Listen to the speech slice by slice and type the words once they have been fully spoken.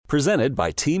Presented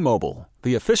by T-Mobile,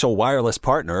 the official wireless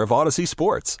partner of Odyssey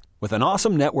Sports. With an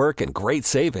awesome network and great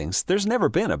savings, there's never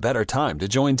been a better time to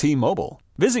join T-Mobile.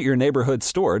 Visit your neighborhood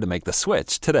store to make the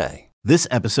switch today. This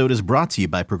episode is brought to you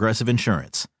by Progressive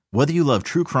Insurance. Whether you love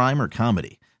true crime or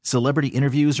comedy, celebrity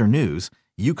interviews or news,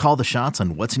 you call the shots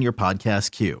on what's in your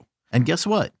podcast queue. And guess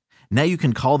what? Now you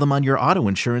can call them on your auto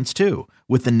insurance too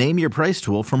with the Name Your Price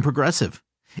tool from Progressive.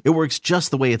 It works just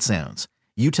the way it sounds.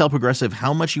 You tell Progressive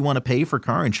how much you want to pay for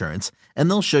car insurance, and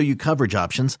they'll show you coverage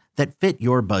options that fit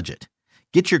your budget.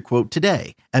 Get your quote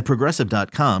today at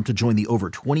Progressive.com to join the over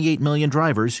 28 million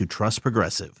drivers who trust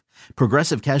Progressive.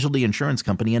 Progressive Casualty Insurance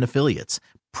Company and Affiliates.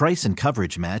 Price and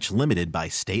coverage match limited by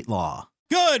state law.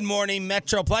 Good morning,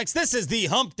 Metroplex. This is the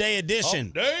Hump Day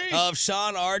edition of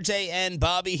Sean, RJ, and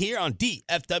Bobby here on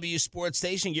DFW Sports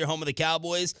Station, your home of the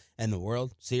Cowboys and the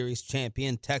World Series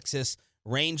champion Texas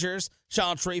Rangers.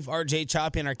 Sean Sharif, RJ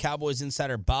Choppy, and our Cowboys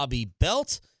insider Bobby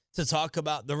Belt to talk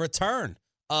about the return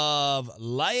of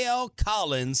La'el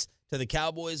Collins to the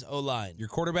Cowboys O-line. Your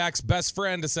quarterback's best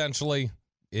friend, essentially.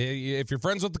 If you're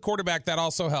friends with the quarterback, that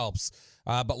also helps.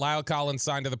 But La'el Collins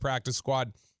signed to the practice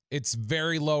squad. It's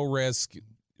very low risk.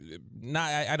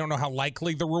 I don't know how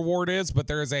likely the reward is, but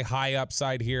there is a high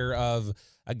upside here of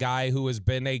a guy who has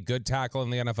been a good tackle in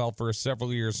the NFL for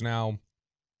several years now.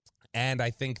 And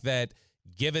I think that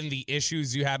given the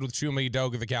issues you had with Chuma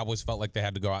Edoga, the Cowboys felt like they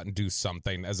had to go out and do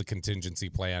something as a contingency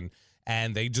plan.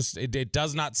 And they just, it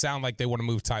does not sound like they want to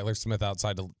move Tyler Smith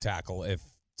outside to tackle if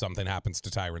something happens to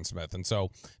Tyron Smith. And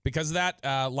so because of that,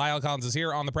 La'el Collins is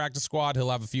here on the practice squad. He'll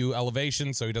have a few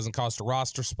elevations so he doesn't cost a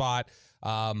roster spot.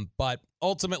 But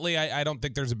ultimately, I don't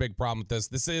think there's a big problem with this.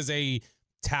 This is a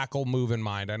tackle move in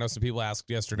mind. I know some people asked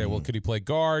yesterday, well, could he play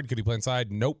guard? Could he play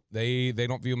inside? Nope. They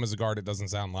don't view him as a guard. It doesn't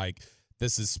sound like.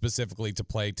 This is specifically to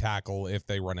play tackle if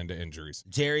they run into injuries.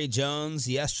 Jerry Jones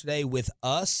yesterday with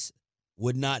us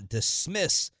would not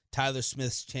dismiss Tyler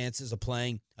Smith's chances of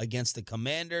playing against the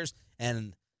Commanders.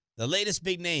 And the latest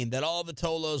big name that all the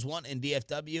Tolos want in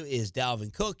DFW is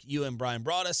Dalvin Cook. You and Brian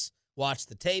Broaddus watch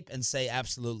the tape and say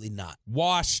absolutely not.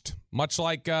 Washed, much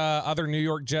like other New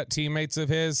York Jet teammates of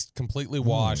his, completely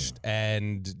washed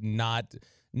and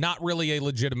not really a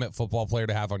legitimate football player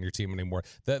to have on your team anymore.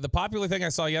 The popular thing I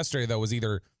saw yesterday, though, was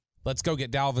either let's go get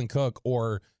Dalvin Cook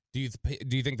or do you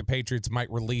think the Patriots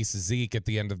might release Zeke at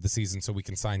the end of the season so we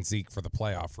can sign Zeke for the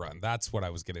playoff run? That's what I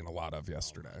was getting a lot of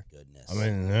yesterday. Oh, my goodness. I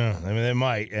mean, they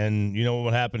might. And you know what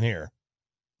would happen here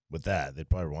with that? They'd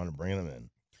probably want to bring them in.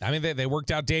 I mean, they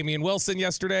worked out Damian Wilson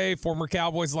yesterday, former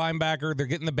Cowboys linebacker. They're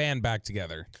getting the band back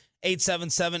together.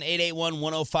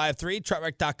 877-881-1053,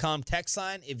 truckwreck.com text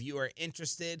line if you are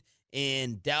interested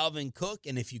in Dalvin Cook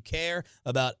and if you care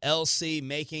about LC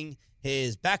making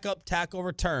his backup tackle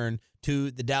return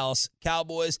to the Dallas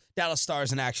Cowboys. Dallas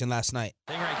Stars in action last night.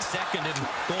 They ranked second in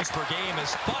goals per game as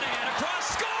Bunahan across,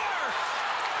 score!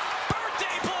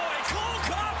 Birthday boy, Cole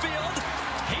Caulfield,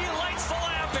 he lights the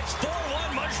lamp. It's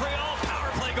 4-1 Montreal power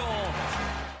play goal.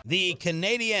 The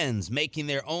Canadiens making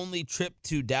their only trip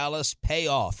to Dallas pay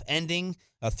off, ending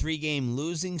a 3-game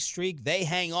losing streak. They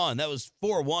hang on. That was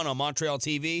 4-1 on Montreal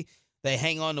TV. They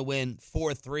hang on to win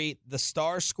 4-3. The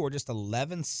Stars scored just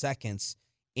 11 seconds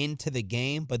into the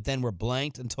game, but then were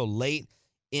blanked until late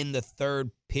in the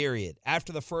third period.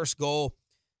 After the first goal,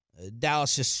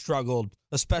 Dallas just struggled,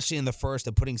 especially in the first,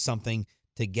 at putting something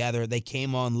together. They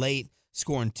came on late,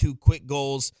 scoring 2 quick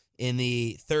goals in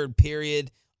the third period.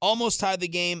 Almost tied the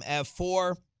game at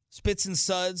 4. Spits and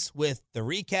Suds with the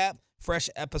recap.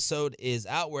 Fresh episode is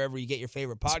out wherever you get your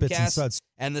favorite podcast.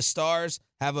 And the Stars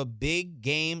have a big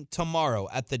game tomorrow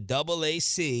at the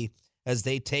AAC as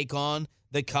they take on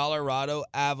the Colorado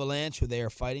Avalanche, who they are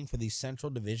fighting for the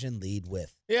Central Division lead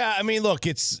with. Yeah, I mean, look,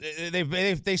 it's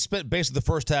they spent basically the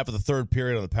first half of the third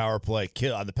period on the power play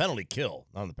kill, on the penalty kill,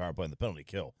 not on the power play, on the penalty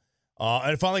kill,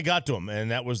 and it finally got to them,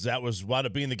 and that was wound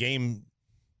up being the game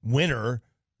winner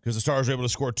because the Stars were able to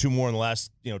score 2 more in the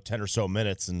last 10 or so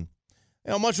minutes, and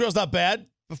Montreal's not bad,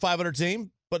 a 500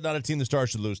 team, but not a team the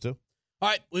Stars should lose to. All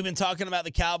right, we've been talking about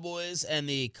the Cowboys and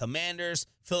the Commanders,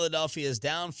 Philadelphia's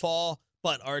downfall.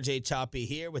 But RJ Choppy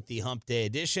here with the Hump Day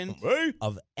edition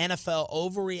of NFL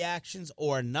Overreactions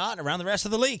or Not around the rest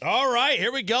of the league. All right,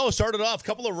 here we go. Started off a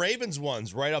couple of Ravens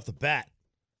ones right off the bat.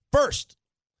 First,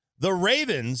 the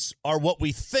Ravens are what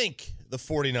we think the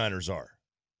 49ers are.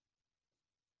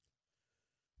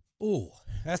 Ooh,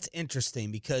 that's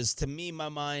interesting because to me, my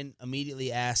mind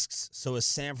immediately asks, so is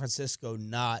San Francisco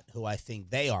not who I think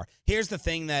they are? Here's the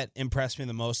thing that impressed me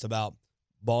the most about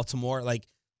Baltimore. Like,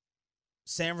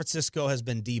 San Francisco has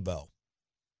been Debo,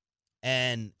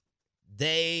 and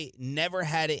they never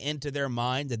had it into their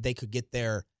mind that they could get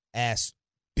their ass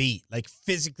beat, like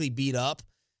physically beat up.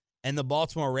 And the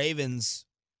Baltimore Ravens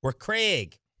were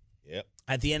Craig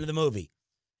at the end of the movie.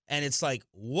 And it's like,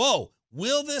 whoa,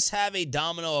 will this have a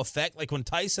domino effect like when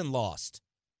Tyson lost?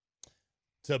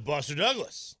 To Buster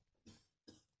Douglas.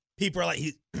 People are like,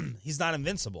 he's not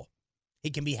invincible. He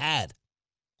can be had.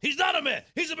 He's not a man.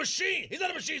 He's a machine. He's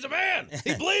not a machine. He's a man.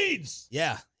 He bleeds.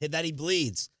 Yeah, that he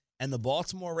bleeds. And the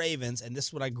Baltimore Ravens, and this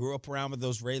is what I grew up around with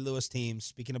those Ray Lewis teams,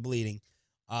 speaking of bleeding,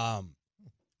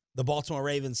 the Baltimore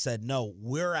Ravens said, no,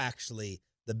 we're actually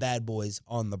the bad boys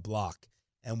on the block,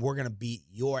 and we're going to beat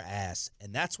your ass.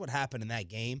 And that's what happened in that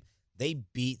game. They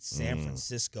beat San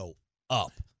Francisco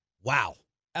up. Wow.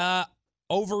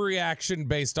 Overreaction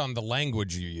based on the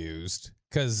language you used.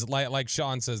 Because like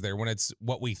Sean says there, when it's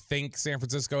what we think San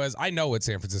Francisco is, I know what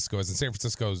San Francisco is, and San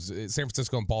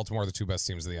Francisco and Baltimore are the two best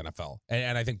teams in the NFL.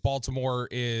 And I think Baltimore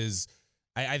is,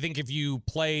 I think if you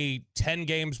play 10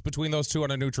 games between those two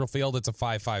on a neutral field, it's a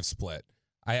 5-5 split.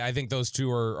 I think those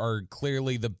two are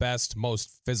clearly the best,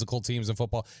 most physical teams in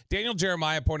football. Daniel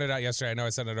Jeremiah pointed out yesterday, I know I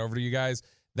sent it over to you guys,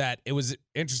 that it was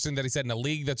interesting that he said in a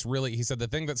league that's really, he said the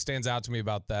thing that stands out to me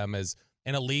about them is,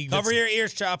 in a league Cover your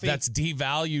ears, Choppy. That's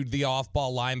devalued the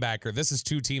off-ball linebacker. This is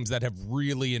two teams that have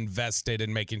really invested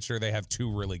in making sure they have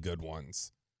two really good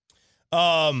ones.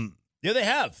 Yeah, they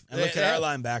have. And look at our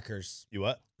linebackers. You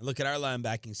what? Look at our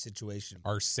linebacking situation.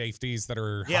 Our safeties that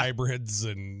are hybrids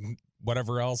and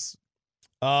whatever else.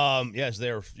 Yes,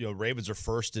 they're Ravens are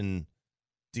first in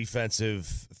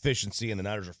defensive efficiency, and the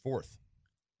Niners are fourth.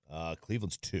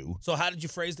 Cleveland's 2. So how did you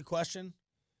phrase the question?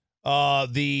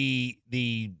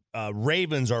 The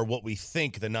Ravens are what we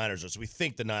think the Niners are. So we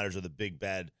think the Niners are the big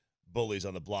bad bullies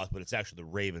on the block, but it's actually the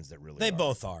Ravens that really They are.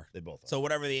 both are. They both are. So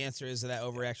whatever the answer is to that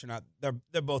overreaction,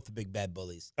 they're both the big bad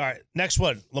bullies. All right, next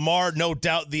one. Lamar, no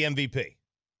doubt the MVP.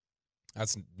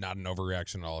 That's not an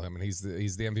overreaction at all. I mean, he's the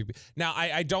MVP. Now,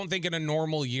 I don't think in a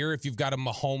normal year, if you've got a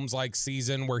Mahomes-like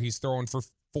season where he's throwing for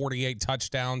 48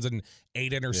 touchdowns and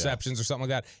 8 interceptions or something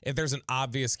like that, if there's an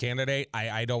obvious candidate,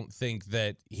 I don't think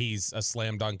that he's a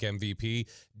slam dunk MVP.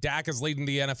 Dak is leading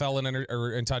the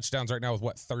NFL in touchdowns right now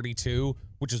with 32,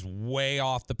 which is way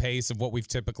off the pace of what we've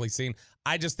typically seen.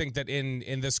 I just think that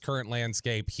in this current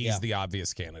landscape, he's the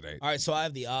obvious candidate. All right, so I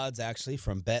have the odds actually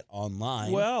from Bet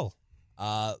Online. Well,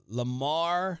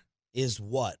 Lamar is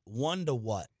what? 1 to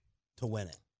what to win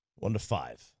it? 1 to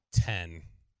 5. 10.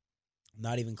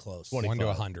 Not even close. 1 to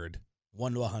 100.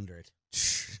 1 to 100.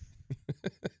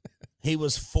 He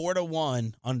was 4 to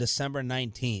 1 on December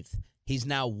 19th. He's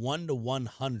now 1 to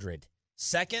 100.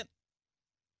 Second?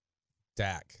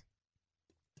 Dak.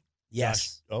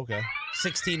 Yes. Okay.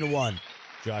 16 to 1.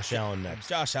 Josh Allen next.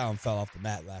 Josh Allen fell off the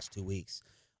mat last 2 weeks.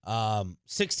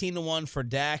 16 to 1 for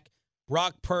Dak.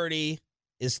 Brock Purdy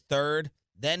is third,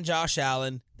 then Josh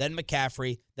Allen, then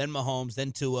McCaffrey, then Mahomes,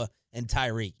 then Tua, and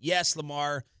Tyreek. Yes,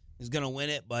 Lamar is going to win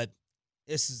it, but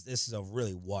this is a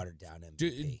really watered down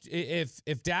MVP.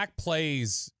 If Dak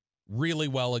plays really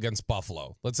well against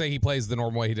Buffalo, let's say he plays the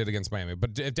normal way he did against Miami,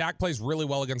 but if Dak plays really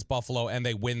well against Buffalo and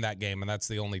they win that game, and that's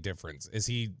the only difference, is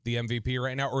he the MVP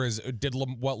right now, or did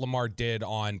what Lamar did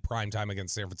on primetime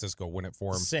against San Francisco win it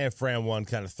for him? San Fran one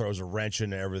kind of throws a wrench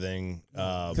into everything.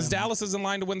 Because Dallas is in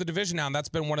line to win the division now, and that's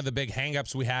been one of the big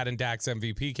hangups we had in Dak's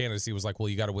MVP candidacy was like, well,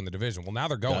 you got to win the division. Well, now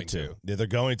they're going to. Yeah, they're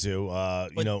going to.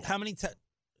 How many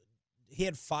he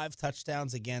had 5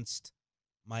 touchdowns against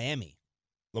Miami.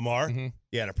 Lamar? Mm-hmm.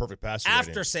 Yeah, and a perfect passer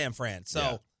After rating. San Fran.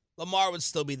 So Lamar would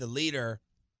still be the leader,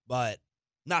 but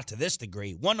not to this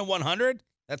degree. 1 to 100?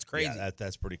 That's crazy. Yeah,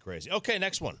 that's pretty crazy. Okay,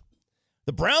 next one.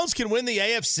 The Browns can win the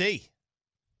AFC.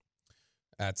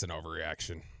 That's an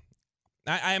overreaction.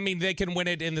 I mean, they can win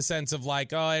it in the sense of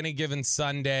like, oh, any given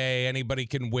Sunday, anybody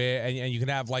can win, and you can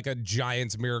have like a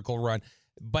Giants miracle run.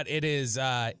 But it is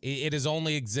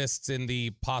only exists in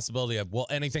the possibility of, well,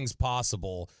 anything's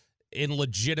possible. In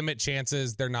legitimate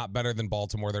chances, they're not better than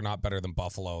Baltimore. They're not better than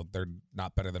Buffalo. They're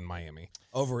not better than Miami.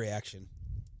 Overreaction.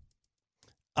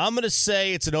 I'm going to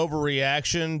say it's an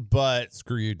overreaction, but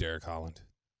Screw you, Derek Holland.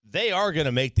 they are going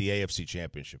to make the AFC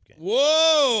Championship game.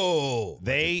 Whoa!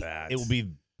 It will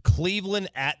be Cleveland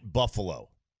at Buffalo.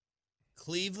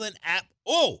 Cleveland At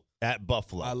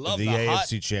Buffalo. I love the the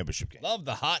AFC Championship game. Love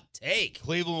the hot take.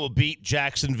 Cleveland will beat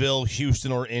Jacksonville,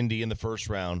 Houston, or Indy in the first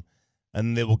round,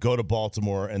 and they will go to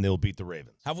Baltimore and they will beat the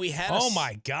Ravens. Have we had? Oh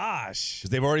my gosh!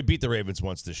 Because they've already beat the Ravens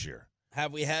once this year.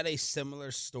 Have we had a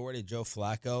similar story to Joe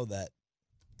Flacco that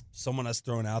someone has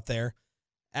thrown out there?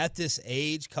 At this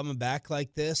age, coming back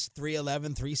like this,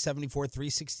 311, 374,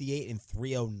 368, and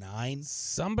 309.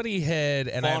 Somebody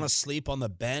had falling asleep on the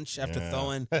bench after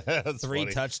throwing 3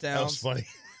 touchdowns. That was funny.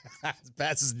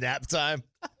 Past his nap time.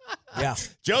 Yeah.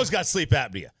 Joe's got sleep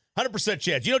apnea. 100%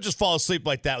 chance. You don't just fall asleep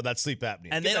like that without sleep apnea.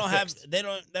 And they don't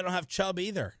have Chubb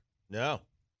either. No.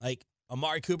 Like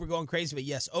Amari Cooper going crazy, but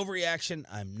yes, overreaction.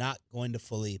 I'm not going to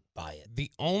fully buy it. The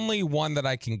only one that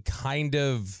I can kind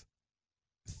of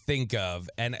think of,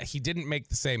 and he didn't make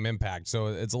the same impact, so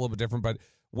it's a little bit different, but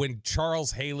when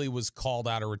Charles Haley was called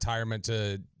out of retirement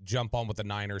to jump on with the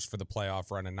Niners for the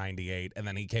playoff run in 98, and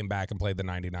then he came back and played the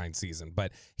 99 season,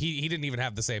 but he didn't even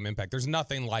have the same impact. There's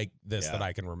nothing like this that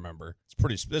I can remember.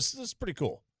 This is pretty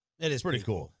cool. It is pretty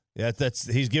cool. Yeah,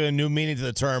 he's giving new meaning to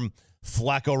the term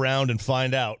Flacco round and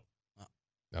find out.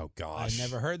 Oh, gosh. I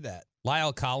never heard that.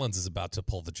 Lyle Collins is about to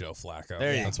pull the Joe Flacco.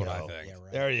 That's what I think. Yeah,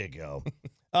 right. There you go.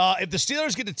 If the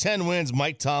Steelers get to 10 wins,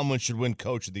 Mike Tomlin should win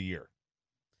Coach of the Year.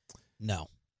 No.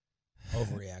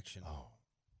 Overreaction.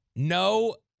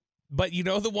 No, but you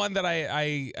know the one that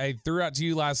I threw out to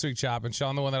you last week, Chop, and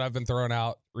Sean, the one that I've been throwing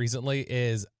out recently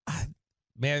is,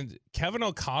 man, Kevin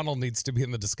O'Connell needs to be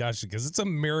in the discussion because it's a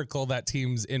miracle that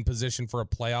team's in position for a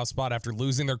playoff spot after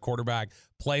losing their quarterback,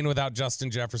 playing without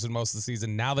Justin Jefferson most of the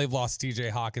season. Now they've lost T.J.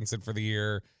 Hawkinson for the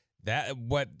year.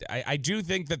 I do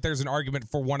think that there's an argument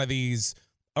for one of these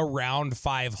around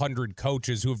 500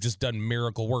 coaches who have just done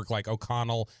miracle work, like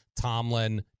O'Connell,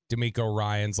 Tomlin, DeMeco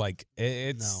Ryans. Like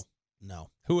it's no.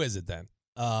 Who is it then?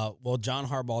 Well, John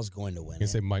Harbaugh's going to win. You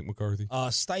say Mike McCarthy?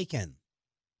 Steichen.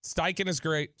 Steichen is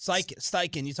great.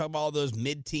 Steichen. You talk about all those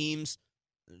mid teams.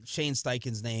 Shane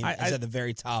Steichen's name is at the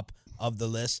very top of the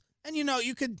list, and you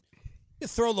could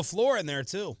throw LaFleur in there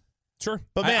too. Sure,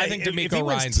 but man, I think DeMeco if he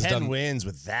Ryans wins 10 has done wins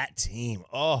with that team.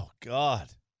 Oh God.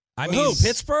 I mean, who?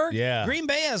 Pittsburgh? Yeah. Green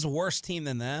Bay has a worse team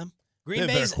than them. Green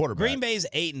Bay's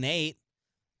 8-8.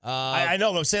 I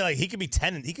know, but I'm saying like he could be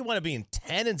 10. He could wind up being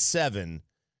 10-7,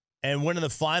 and winning the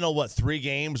final 3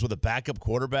 games with a backup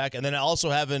quarterback, and then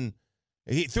also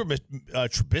he threw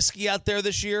Trubisky out there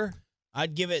this year.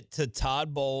 I'd give it to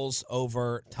Todd Bowles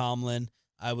over Tomlin.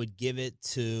 I would give it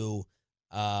to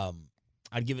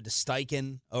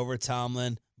Steichen over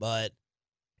Tomlin, but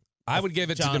I would give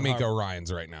it to DeMeco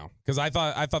Ryans right now because I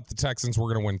thought the Texans were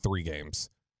going to win 3 games,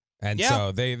 and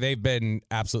so they've been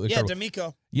absolutely incredible.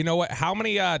 DeMeco. You know what? How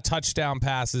many touchdown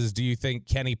passes do you think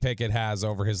Kenny Pickett has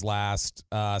over his last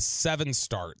 7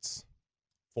 starts?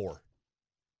 4.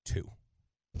 2.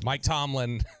 Mike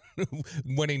Tomlin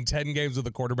winning 10 games with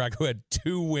a quarterback who had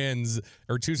 2 wins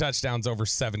or 2 touchdowns over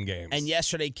 7 games. And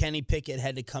yesterday, Kenny Pickett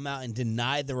had to come out and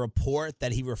deny the report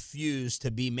that he refused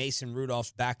to be Mason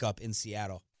Rudolph's backup in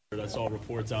Seattle. I saw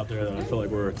reports out there that I feel like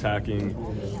we're attacking,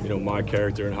 my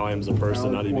character and how I am as a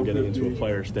person, not even getting into a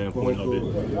player standpoint of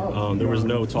it. There was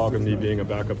no talk of me being a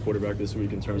backup quarterback this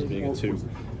week in terms of being a 2.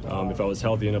 If I was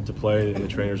healthy enough to play and the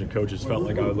trainers and coaches felt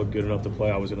like I would look good enough to play,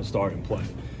 I was going to start and play.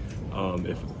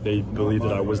 If they believed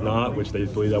that I was not, which they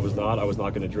believed I was not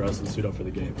going to dress and suit up for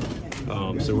the game.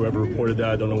 So whoever reported that,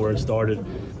 I don't know where it started.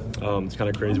 It's kind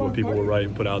of crazy what people will write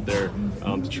and put out there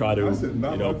to try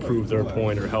to, prove their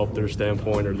point or help their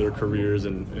standpoint or their careers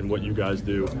and what you guys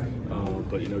do.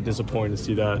 But disappointed to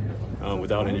see that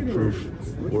without any proof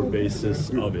or basis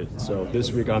of it. So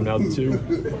this week I'm now the 2.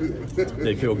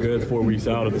 They feel good 4 weeks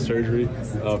out of the surgery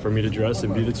for me to dress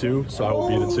and be the 2. So I will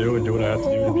be the 2 and do what I have to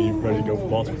do to be ready to go for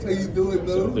Baltimore.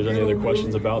 So if there's any other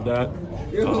questions about that,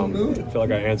 I feel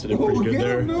like I answered it pretty good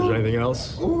there. If there's anything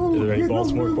else, is there any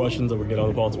Baltimore questions that we get on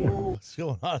to Baltimore? What's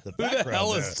going on in the background? Who the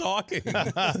hell is talking?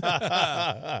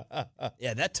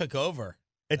 Yeah, that took over.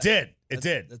 It did.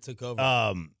 That took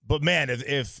over. But man,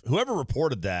 if whoever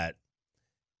reported that,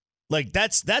 like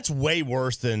that's way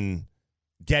worse than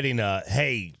getting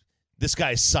hey, this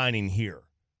guy's signing here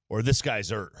or this guy's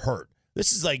hurt.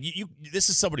 This is like this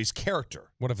is somebody's character.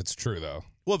 What if it's true though?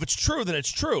 Well, if it's true, then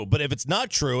it's true. But if it's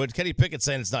not true, and Kenny Pickett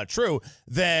saying it's not true,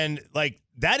 then like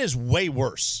that is way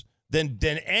worse than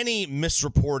any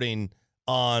misreporting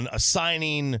on a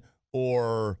signing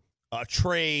or a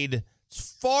trade.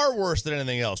 It's far worse than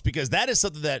anything else because that is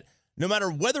something that no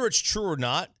matter whether it's true or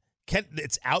not,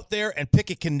 it's out there, and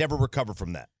Pickett can never recover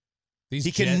from that.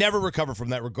 He can never recover from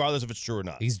that, regardless if it's true or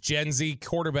not. These Gen Z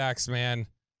quarterbacks, man.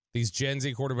 These Gen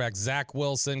Z quarterbacks, Zach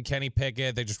Wilson, Kenny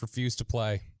Pickett, they just refuse to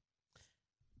play.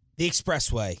 The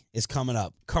Expressway is coming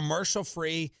up. Commercial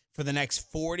free for the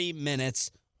next 40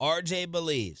 minutes. RJ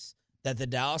believes that the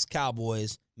Dallas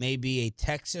Cowboys may be a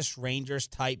Texas Rangers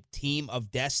type team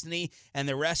of destiny, and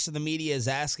the rest of the media is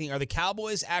asking, are the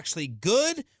Cowboys actually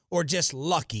good or just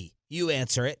lucky? You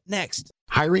answer it next.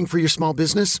 Hiring for your small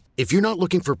business? If you're not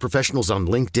looking for professionals on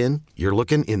LinkedIn, you're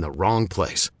looking in the wrong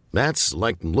place. That's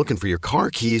like looking for your car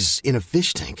keys in a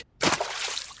fish tank.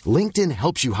 LinkedIn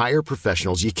helps you hire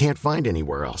professionals you can't find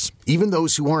anywhere else, even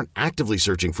those who aren't actively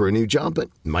searching for a new job but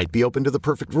might be open to the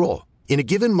perfect role. In a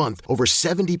given month, over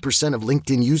 70% of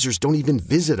LinkedIn users don't even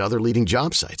visit other leading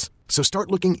job sites. So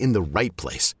start looking in the right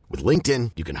place. With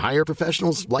LinkedIn, you can hire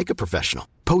professionals like a professional.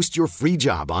 Post your free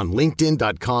job on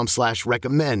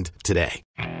linkedin.com/recommend today.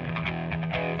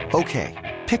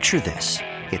 Okay, picture this.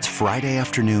 It's Friday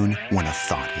afternoon when a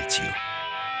thought hits you.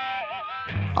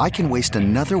 I can waste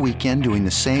another weekend doing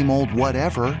the same old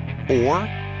whatever, or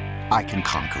I can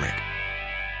conquer it.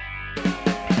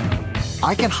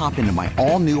 I can hop into my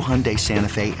all-new Hyundai Santa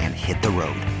Fe and hit the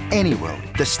road. Any road.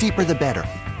 The steeper, the better.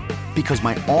 Because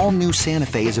my all-new Santa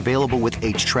Fe is available with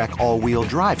H-Track all-wheel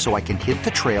drive, so I can hit the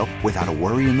trail without a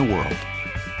worry in the world.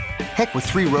 Heck, with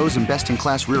 3 rows and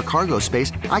best-in-class rear cargo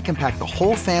space, I can pack the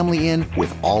whole family in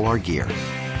with all our gear.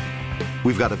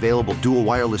 We've got available dual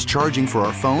wireless charging for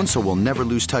our phones, so we'll never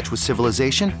lose touch with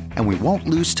civilization, and we won't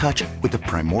lose touch with the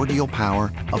primordial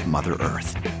power of Mother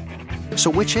Earth. So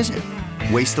which is it?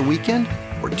 Waste the weekend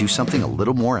or do something a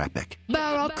little more epic?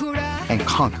 And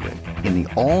conquer it in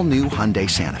the all-new Hyundai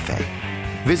Santa Fe.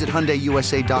 Visit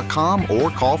HyundaiUSA.com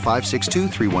or call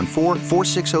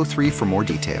 562-314-4603 for more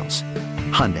details.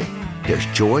 Hyundai, there's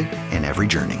joy in every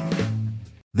journey.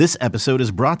 This episode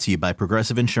is brought to you by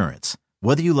Progressive Insurance.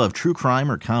 Whether you love true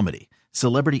crime or comedy,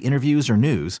 celebrity interviews or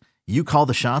news, you call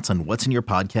the shots on what's in your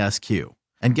podcast queue.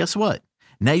 And guess what?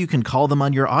 Now you can call them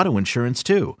on your auto insurance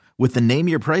too with the Name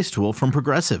Your Price tool from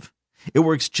Progressive. It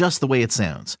works just the way it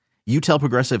sounds. You tell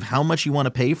Progressive how much you want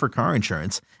to pay for car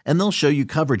insurance, and they'll show you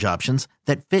coverage options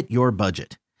that fit your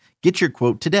budget. Get your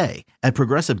quote today at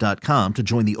Progressive.com to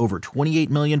join the over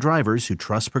 28 million drivers who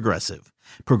trust Progressive.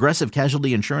 Progressive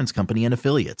Casualty Insurance Company and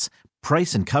Affiliates.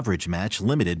 Price and coverage match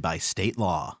limited by state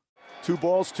law. 2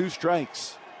 balls, 2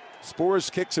 strikes.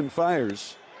 Spores kicks and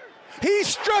fires. He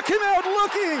struck him out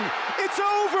looking. It's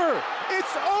over.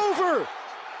 It's over.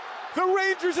 The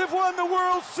Rangers have won the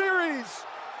World Series.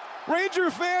 Ranger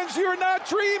fans, you're not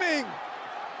dreaming.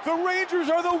 The Rangers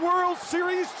are the World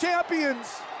Series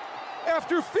champions.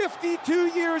 After 52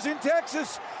 years in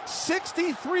Texas,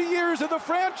 63 years of the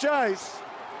franchise.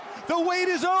 The wait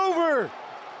is over,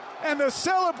 and the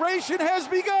celebration has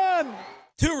begun.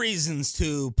 2 reasons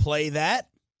to play that.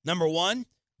 Number 1,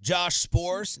 Josh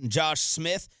Spores and Josh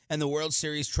Smith and the World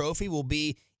Series trophy will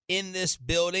be in this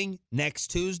building next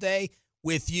Tuesday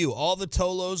with you. All the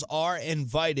Tolos are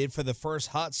invited for the first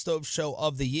Hot Stove Show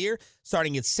of the year,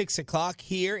 starting at 6 o'clock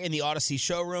here in the Odyssey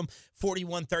Showroom,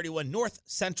 4131 North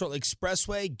Central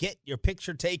Expressway. Get your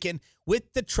picture taken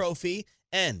with the trophy,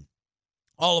 and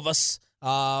all of us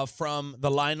from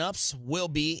the lineups will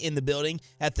be in the building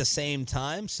at the same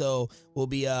time. So we'll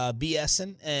be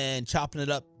BSing and chopping it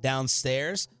up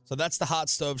downstairs. So that's the Hot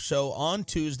Stove Show on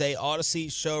Tuesday, Odyssey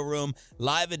Showroom,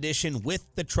 live edition with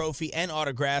the trophy and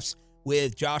autographs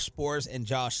with Josh Spores and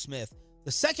Josh Smith.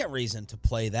 The second reason to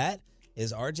play that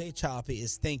is RJ Choppy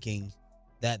is thinking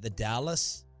that the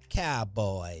Dallas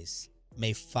Cowboys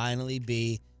may finally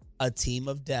be a team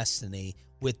of destiny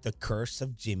with the curse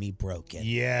of Jimmy broken.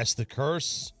 Yes, the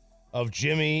curse of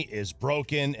Jimmy is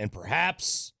broken, and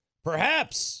perhaps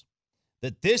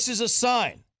that this is a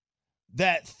sign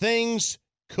that things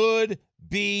could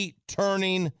be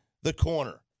turning the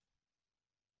corner.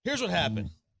 Here's what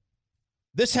happened.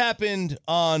 This happened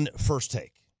on First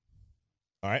Take.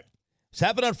 All right? This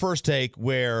happened on First Take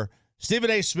where Stephen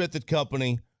A. Smith and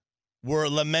company were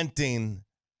lamenting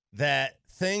that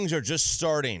things are just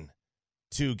starting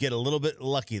to get a little bit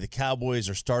lucky. The Cowboys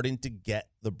are starting to get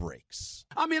the breaks.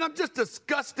 I mean, I'm just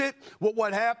disgusted with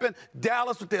what happened.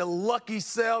 Dallas with their lucky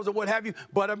selves or what have you.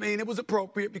 But, I mean, it was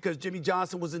appropriate because Jimmy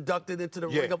Johnson was inducted into the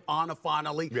Ring of Honor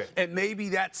finally. Yeah. And maybe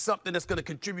that's something that's going to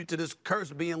contribute to this curse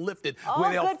being lifted.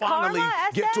 Where they'll finally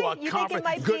get to a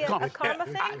conference. Good karma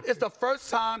thing? It's the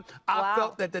first time I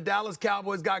felt that the Dallas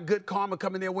Cowboys got good karma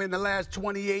coming their way in the last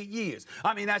 28 years.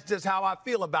 I mean, that's just how I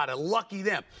feel about it. Lucky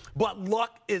them. But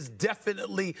luck is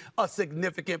definitely a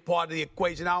significant part of the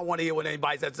equation. I don't want to hear what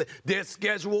anybody says. Their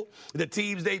schedule, the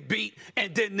teams they beat,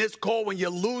 and then this call when you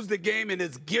lose the game and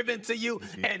it's given to you,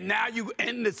 and now you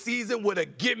end the season with a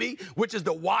gimme, which is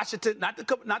the Washington, not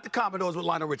the Commodores with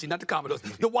Lionel Richie, not the Commodores,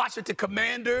 the Washington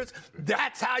Commanders.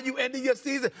 That's how you ended your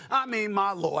season? I mean,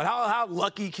 my Lord, how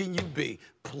lucky can you be?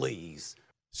 Please.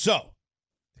 So,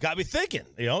 got me thinking,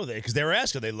 because they were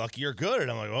asking, are they lucky or good? And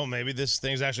I'm like, oh, maybe this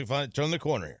thing's actually finally turning the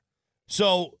corner here.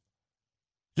 So,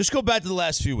 just go back to the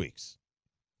last few weeks.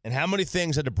 And how many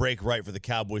things had to break right for the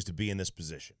Cowboys to be in this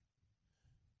position?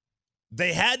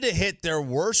 They had to hit their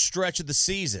worst stretch of the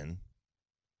season,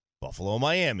 Buffalo,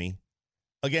 Miami,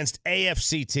 against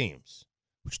AFC teams.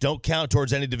 which don't count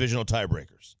towards any divisional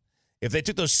tiebreakers. If they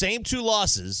took those same 2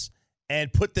 losses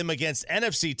and put them against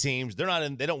NFC teams, they're not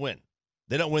in. They don't win.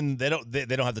 They don't win. They don't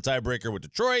have the tiebreaker with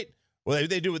Detroit. Well,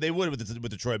 they do what they would with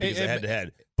Detroit because they're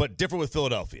head-to-head, but different with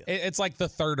Philadelphia. It's like the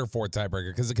 3rd or 4th tiebreaker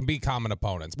because it can be common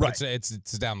opponents, but right. it's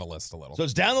down the list a little. So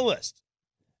it's down the list.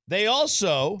 They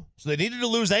needed to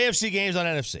lose AFC games on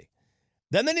NFC.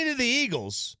 Then they needed the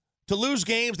Eagles to lose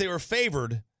games they were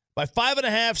favored by 5.5,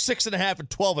 6.5, and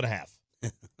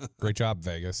 12.5. Great job,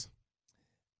 Vegas.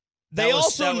 That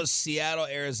was Seattle,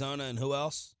 Arizona, and who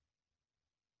else?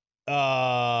 It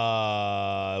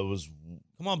was.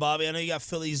 Come on, Bobby. I know you got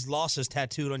Philly's losses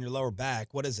tattooed on your lower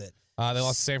back. What is it? They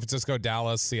lost to San Francisco,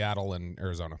 Dallas, Seattle, and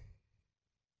Arizona.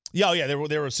 Yeah, they were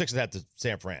 6.5 to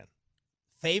San Fran.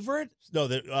 Favorite? No,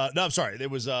 I'm sorry. There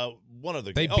was one of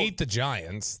the. They beat the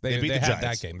Giants. They had Giants.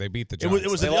 that game. They beat the Giants.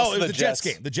 It was the Jets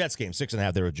game. The Jets game.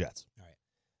 6.5. They were Jets.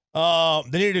 All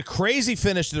right. They needed a crazy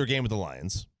finish to their game with the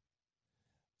Lions.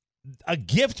 A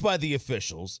gift by the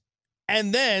officials,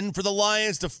 and then for the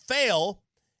Lions to fail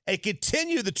and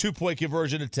continue the 2-point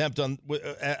conversion attempt on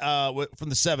from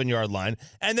the 7-yard line,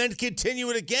 and then continue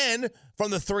it again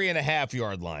from the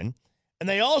 3.5-yard line. And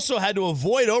they also had to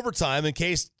avoid overtime in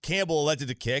case Campbell elected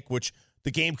to kick, which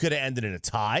the game could have ended in a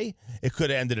tie. It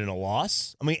could have ended in a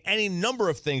loss. I mean, any number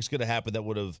of things could have happened that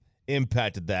would have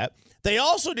impacted that. They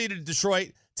also needed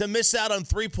Detroit to miss out on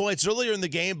 3 points earlier in the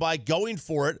game by going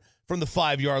for it from the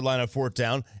 5-yard line on 4th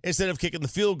down instead of kicking the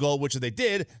field goal, which if they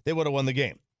did, they would have won the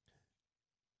game.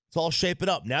 It's all shaping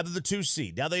up. Now they're the 2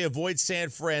 seed. Now they avoid San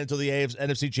Fran until the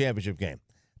NFC Championship game.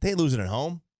 They ain't losing at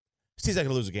home. This team's not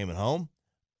going to lose a game at home.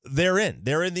 They're in.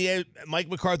 They're in the Mike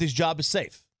McCarthy's job is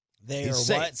safe. They're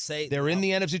safe. They're in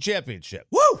the NFC Championship.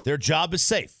 Woo! Their job is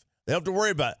safe. They don't have to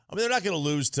worry about it. I mean, they're not going to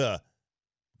lose to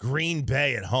Green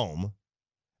Bay at home.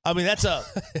 I mean, that's a.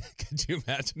 Could you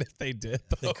imagine if they did?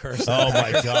 The curse. Oh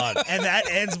my God! And that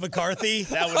ends McCarthy.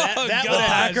 That would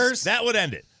Packers. That would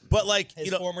end it. But like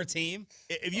His former team.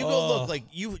 If you go look, like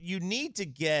you need to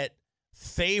get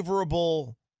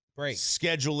favorable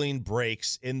scheduling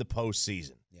breaks in the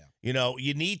postseason. Yeah. You know,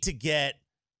 you need to get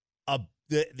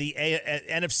the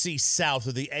NFC South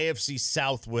or the AFC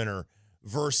South winner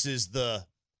versus the,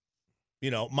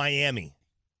 Miami.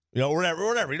 Or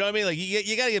whatever. You know what I mean? Like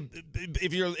you got to get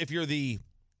if you're the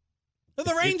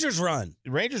Rangers run.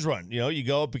 Rangers run. You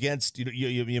go up against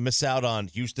you miss out on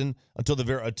Houston until the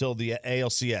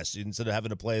ALCS instead of having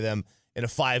to play them in a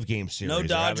 5-game series. No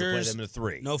Dodgers. Play them in a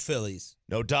 3. No Phillies.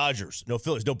 No Dodgers. No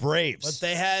Phillies. No Braves. But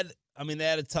they had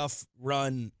a tough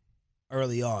run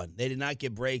early on. They did not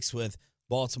get breaks with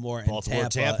Baltimore,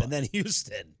 Tampa, and then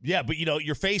Houston. Yeah, but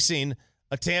you're facing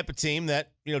a Tampa team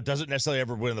that doesn't necessarily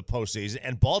ever win in the postseason,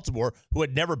 and Baltimore, who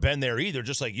had never been there either,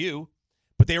 just like you,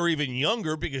 but they were even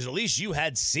younger because at least you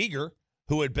had Seager,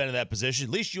 who had been in that position.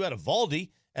 At least you had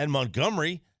Evaldi and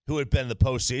Montgomery, who had been in the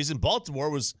postseason. Baltimore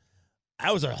was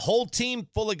a whole team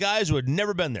full of guys who had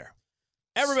never been there,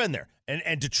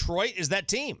 and Detroit is that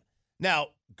team. Now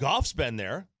Goff's been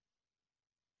there.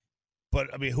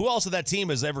 But, I mean, who else of that team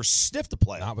has ever sniffed a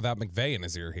playoff? Not without McVay in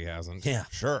his ear, he hasn't. Yeah,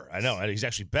 sure. I know. And he's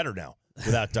actually better now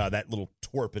without that little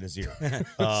twerp in his ear.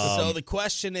 So the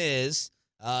question is,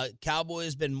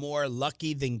 Cowboys been more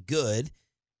lucky than good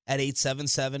at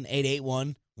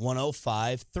 877-881-1053.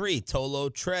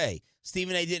 Tolo Trey.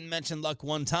 Stephen A. didn't mention luck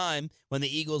one time when the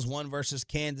Eagles won versus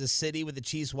Kansas City with the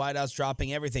Chiefs wideouts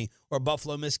dropping everything, or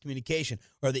Buffalo miscommunication,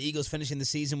 or the Eagles finishing the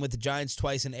season with the Giants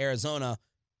twice in Arizona.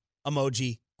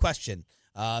 Emoji question.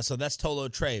 So that's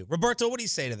Tolo Trey. Roberto, what do you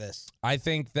say to this? I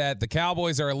think that the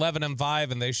Cowboys are 11-5,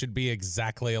 and they should be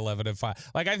exactly 11-5.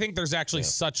 Like, I think there's actually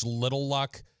such little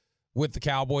luck with the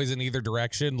Cowboys in either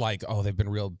direction. Like, they've been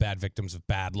real bad victims of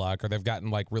bad luck, or they've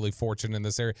gotten really fortunate in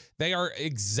this area. They are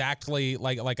exactly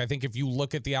like I think if you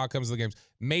look at the outcomes of the games,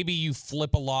 maybe you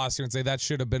flip a loss here and say that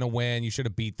should have been a win. You should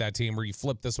have beat that team, or you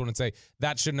flip this one and say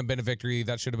that shouldn't have been a victory.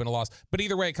 That should have been a loss. But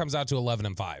either way, it comes out to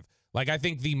 11-5. Like, I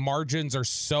think the margins are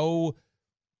so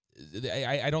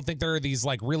I don't think there are these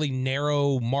really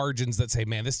narrow margins that say,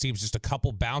 man, this team's just a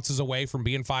couple bounces away from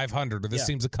being 500, or this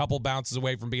team's a couple bounces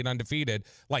away from being undefeated.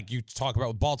 Like you talk about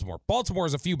with Baltimore. Baltimore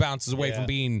is a few bounces away from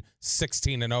being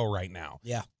 16-0 right now.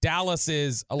 Yeah. Dallas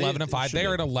is 11-5.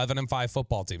 They're an 11-5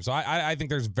 football team. So I think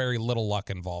there's very little luck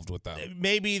involved with them.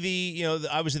 Maybe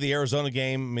obviously the Arizona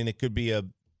game. I mean, it could be a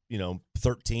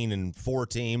 13-4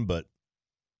 team, but.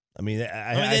 I mean,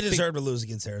 they deserve to lose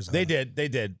against Arizona. They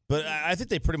did. But I think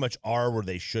they pretty much are where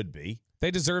they should be.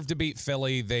 They deserve to beat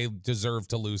Philly. They deserve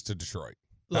to lose to Detroit.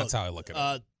 That's how I look at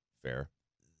it. Fair.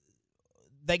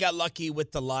 they got lucky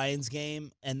with the Lions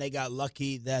game, and they got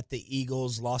lucky that the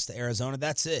Eagles lost to Arizona.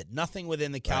 That's it. Nothing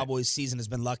within the Cowboys season has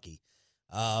been lucky.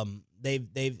 I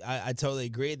totally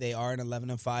agree. They are an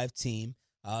 11-5 team.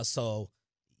 So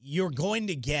you're going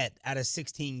to get out of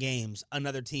 16 games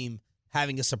another team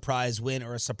having a surprise win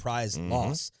or a surprise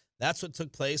loss. That's what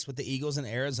took place with the Eagles in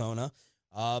Arizona.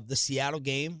 The Seattle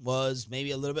game was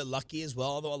maybe a little bit lucky as well,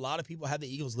 although a lot of people had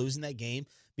the Eagles losing that game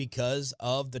because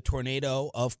of the tornado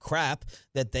of crap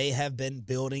that they have been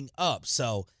building up.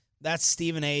 So that's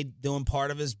Stephen A. doing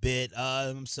part of his bit.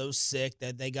 I'm so sick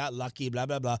that they got lucky, blah,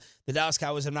 blah, blah. The Dallas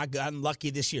Cowboys have not gotten lucky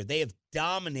this year. They have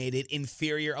dominated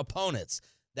inferior opponents.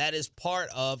 That is part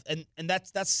of, and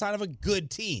that's a sign of a good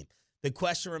team. The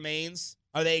question remains,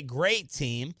 are they a great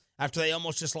team after they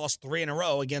almost just lost 3 in a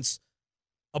row against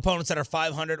opponents that are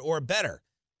 500 or better?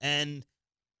 And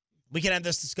we can have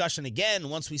this discussion again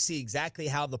once we see exactly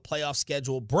how the playoff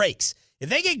schedule breaks. If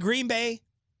they get Green Bay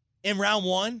in round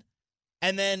 1,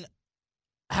 and then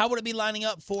how would it be lining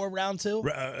up for round 2?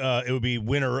 It would be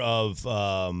winner of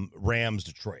Rams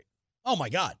Detroit. Oh, my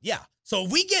God, yeah. So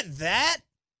if we get that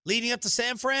leading up to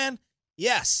San Fran,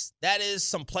 yes, that is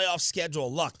some playoff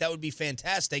schedule luck. That would be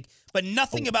fantastic. But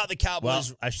nothing about the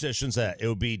Cowboys. Well, I shouldn't say that. It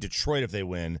would be Detroit if they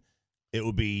win. It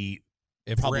would be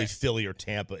probably Philly or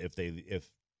Tampa if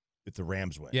the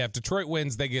Rams win. Yeah, if Detroit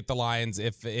wins, they get the Lions.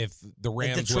 If the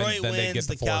Rams win, then they get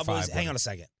the 4 or 5 Cowboys. Hang on a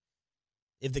second.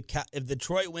 If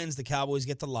Detroit wins, the Cowboys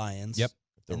get the Lions. Yep.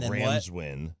 If the Rams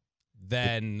win,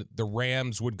 then the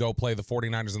Rams would go play the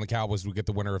 49ers, and the Cowboys would get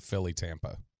the winner of Philly,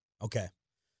 Tampa. Okay.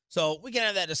 So we can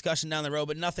have that discussion down the road,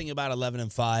 but nothing about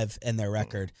 11-5 and their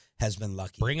record has been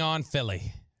lucky. Bring on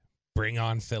Philly. Bring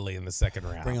on Philly in the second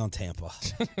round. Bring on Tampa.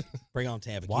 Bring on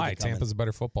Tampa. Why? Tampa's a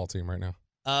better football team right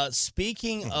now.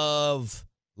 Speaking of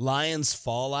Lions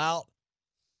fallout,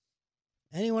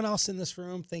 anyone else in this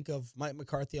room think of Mike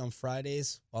McCarthy on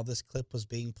Fridays while this clip was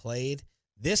being played?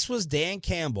 This was Dan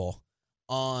Campbell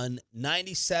on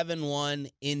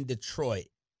 97.1 in Detroit,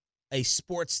 a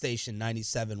sports station,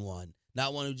 97.1.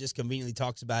 Not one who just conveniently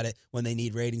talks about it when they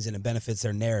need ratings and it benefits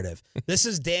their narrative. This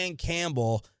is Dan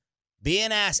Campbell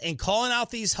being asked and calling out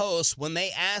these hosts when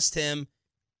they asked him,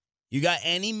 you got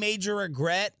any major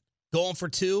regret going for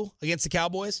 2 against the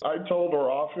Cowboys? I told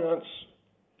our offense,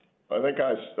 I think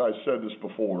I said this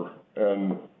before,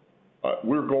 and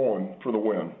we're going for the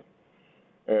win.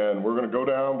 And we're going to go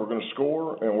down, we're going to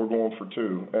score, and we're going for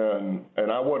 2.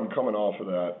 And I wasn't coming off of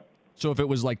that. So if it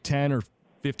was like 10 or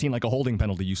 15, like a holding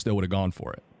penalty, you still would have gone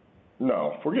for it?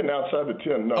 No, if we're getting outside the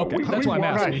 10, no. Okay, that's why I'm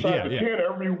asking. Outside the 10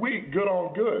 every week, good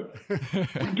on good.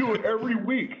 We do it every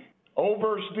week, O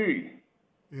versus D.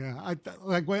 Yeah,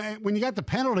 like when you got the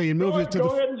penalty and moved it to go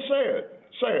ahead and say it.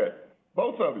 Say it.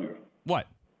 Both of you. What?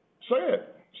 Say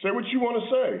it. Say what you want to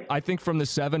say. I think from the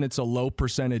 7, it's a low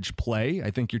percentage play.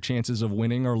 I think your chances of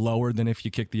winning are lower than if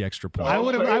you kick the extra point. I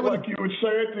would like you would say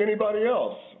it to anybody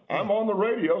else. I'm on the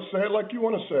radio. Say it like you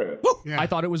want to say it. Yeah. I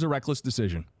thought it was a reckless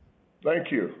decision.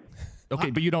 Thank you. Okay,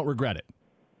 but you don't regret it?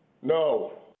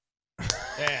 No.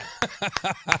 Yeah.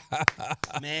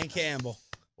 Man Campbell.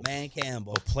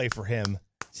 We'll play for him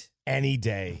any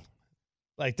day.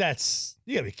 Like, you got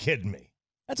to be kidding me.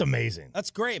 That's amazing.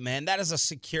 That's great, man. That is a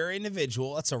secure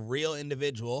individual. That's a real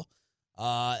individual.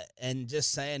 And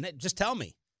just saying, just tell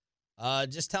me.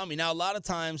 Just tell me. Now, a lot of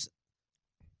times,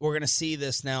 we're going to see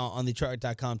this now on the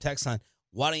Detroit.com text line.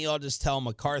 Why don't you all just tell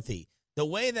McCarthy? The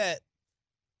way that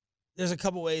there's a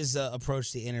couple ways to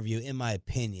approach the interview, in my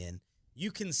opinion. You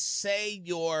can say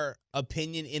your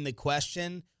opinion in the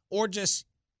question, or just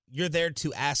you're there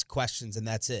to ask questions, and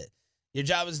that's it. Your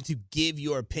job isn't to give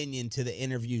your opinion to the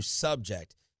interview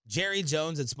subject. Jerry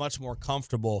Jones, it's much more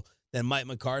comfortable than Mike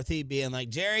McCarthy being like,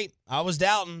 Jerry, I was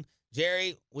doubting.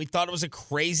 Jerry, we thought it was a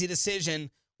crazy decision.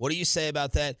 What do you say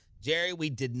about that? Jerry, we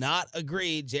did not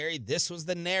agree. Jerry, this was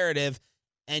the narrative.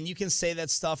 And you can say that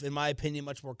stuff, in my opinion,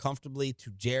 much more comfortably to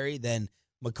Jerry than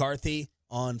McCarthy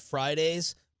on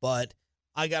Fridays. But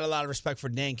I got a lot of respect for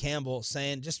Dan Campbell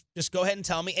saying, just go ahead and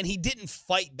tell me. And he didn't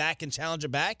fight back and challenge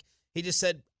it back. He just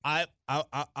said, I'm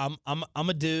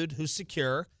a dude who's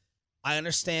secure. I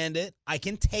understand it. I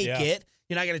can take it.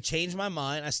 You're not going to change my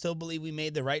mind. I still believe we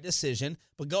made the right decision.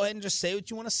 But go ahead and just say what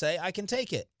you want to say. I can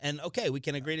take it. And, okay, we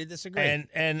can agree to disagree.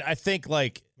 And I think,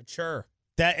 like, mature.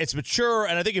 That it's mature,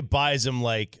 and I think it buys him,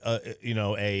 like,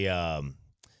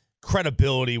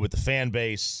 credibility with the fan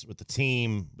base, with the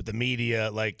team, with the media.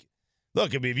 Like,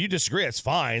 look, I mean, if you disagree, that's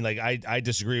fine. Like, I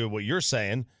disagree with what you're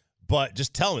saying, but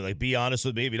just tell me. Like, be honest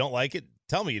with me. If you don't like it,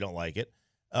 tell me you don't like it.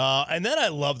 And then I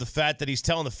love the fact that he's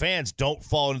telling the fans, don't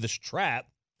fall into this trap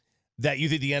that you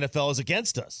think the NFL is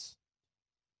against us.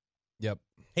 Yep.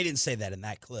 He didn't say that in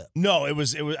that clip. No, it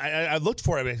was. I looked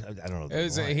for it. I don't know. It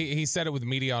was, he said it with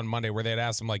media on Monday, where they had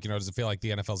asked him, like, does it feel like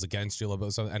the NFL's against you a little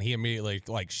bit? And he immediately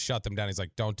shut them down. He's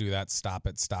like, don't do that. Stop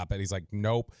it. He's like,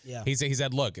 nope. Yeah. He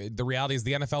said, look, the reality is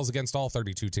the NFL's against all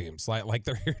 32 teams. Like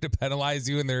they're here to penalize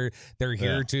you, and they're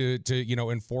here to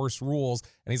enforce rules.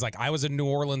 And he's like, I was in New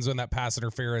Orleans when that pass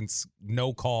interference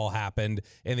no call happened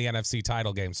in the NFC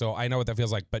title game, so I know what that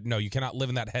feels like. But no, you cannot live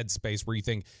in that headspace where you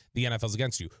think the NFL's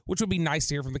against you, which would be nice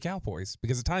to hear from the Cowboys,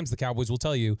 because at times the Cowboys will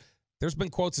tell you. There's been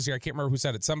quotes this year. I can't remember who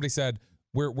said it. Somebody said,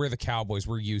 we're the Cowboys.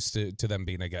 We're used to them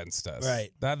being against us. Right.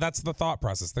 That's the thought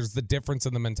process. There's the difference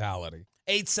in the mentality.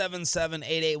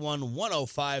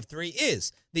 877-881-1053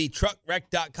 is the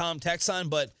truckwreck.com text line.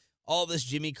 But all this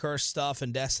Jimmy Kerr stuff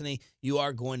and Destiny, you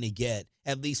are going to get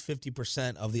at least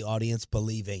 50% of the audience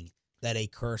believing that a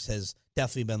curse has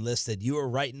definitely been listed. You were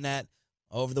writing that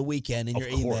over the weekend in your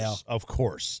email. Of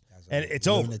course. And it's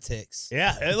over. Lunatics.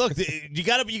 Yeah. And look, you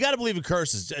got to believe in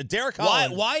curses. Derek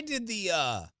Holland. Why did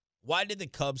the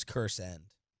Cubs curse end?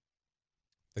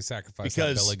 They sacrificed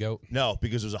that Billy Goat. No,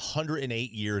 because it was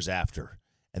 108 years after,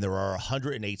 and there are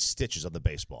 108 stitches on the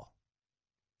baseball.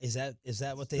 Is that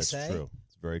what they say? That's true.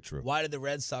 It's very true. Why did the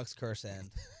Red Sox curse end?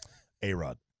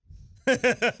 A-Rod.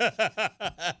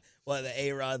 What, the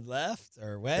A-Rod left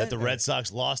or when? That the Red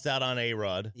Sox lost out on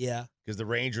A-Rod. Yeah. Because the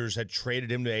Rangers had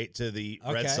traded him to the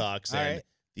Red Sox. All and right.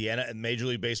 the Major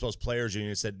League Baseball's Players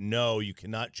Union said, no, you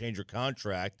cannot change your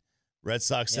contract. Red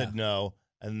Sox said no,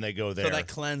 and then they go there. So that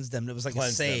cleansed them. It was like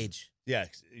a sage. Them. Yeah,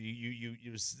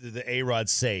 you was the A-Rod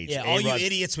sage. Yeah, all you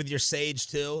idiots with your sage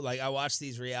too. Like I watch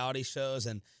these reality shows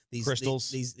and these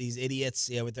crystals. These idiots,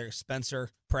 with their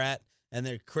Spencer Pratt and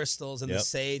their crystals and the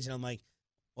sage, and I'm like,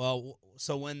 well,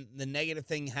 so when the negative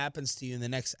thing happens to you in the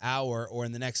next hour or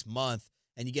in the next month,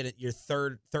 and you get your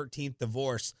 13th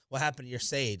divorce, what happened to your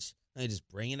sage? And you just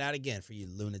bring it out again for you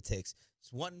lunatics.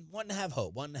 Just one to have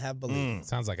hope, one to have belief.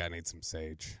 Sounds like I need some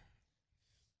sage.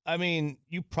 I mean,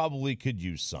 you probably could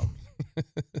use some.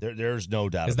 There's no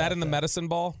doubt. Is that in the medicine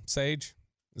ball, sage?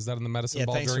 Is that in the medicine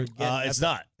ball drink? It's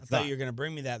not. I thought you were going to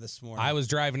bring me that this morning. I was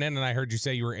driving in and I heard you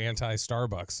say you were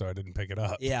anti-Starbucks, so I didn't pick it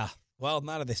up. Yeah. Well,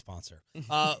 not a they sponsor.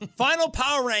 Final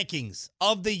power rankings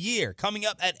of the year coming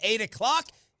up at 8 o'clock.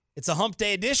 It's a hump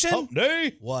day edition. Hump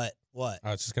day. What? Oh,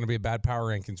 it's just going to be a bad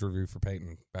power rankings review for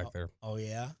Peyton back there. Oh,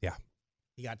 yeah? Yeah.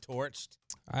 He got torched.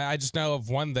 I just know of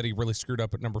one that he really screwed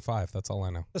up at number 5. That's all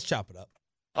I know. Let's chop it up.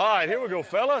 All right, here we go,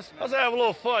 fellas. Let's have a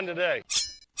little fun today.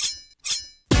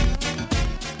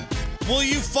 Will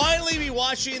you finally be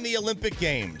watching the Olympic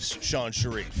Games, Sean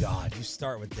Sharif? God, you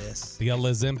start with this. The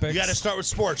Olympics? You got to start with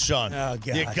sports, Sean. Oh,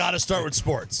 God. You got to start with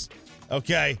sports.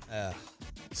 Okay?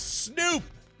 Snoop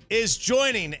is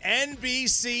joining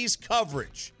NBC's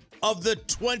coverage of the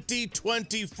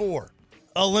 2024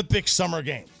 Olympic Summer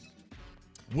Games.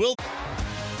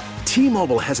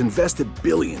 T-Mobile has invested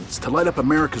billions to light up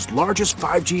America's largest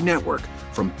 5G network,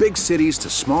 from big cities to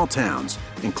small towns,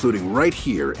 including right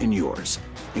here in yours.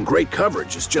 And great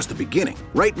coverage is just the beginning.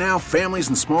 Right now, families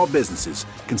and small businesses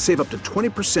can save up to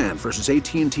 20% versus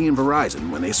AT&T and Verizon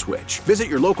when they switch. Visit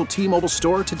your local T-Mobile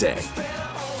store today.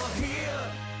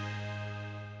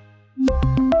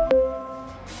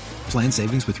 Plan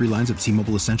savings with 3 lines of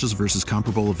T-Mobile Essentials versus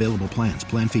comparable available plans.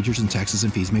 Plan features and taxes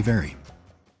and fees may vary.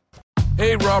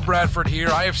 Hey, Rob Bradford here.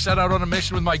 I have set out on a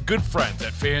mission with my good friends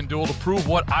at FanDuel to prove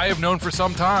what I have known for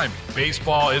some time.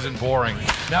 Baseball isn't boring.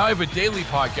 Now I have a daily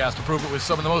podcast to prove it with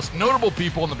some of the most notable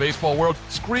people in the baseball world,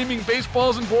 screaming baseball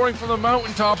isn't boring from the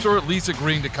mountaintops, or at least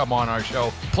agreeing to come on our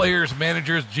show. Players,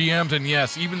 managers, GMs, and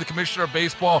yes, even the commissioner of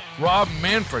baseball, Rob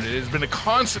Manfred. It has been a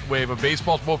constant wave of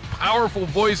baseball's most powerful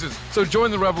voices. So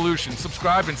join the revolution.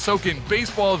 Subscribe and soak in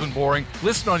Baseball Isn't Boring.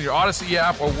 Listen on your Odyssey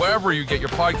app or wherever you get your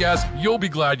podcasts. You'll be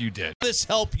glad you did. This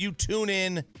help you tune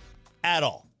in at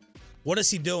all? What is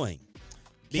he doing?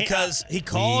 Because he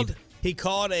called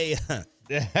a all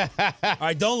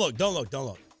right, don't look.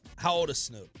 How old is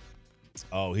Snoop?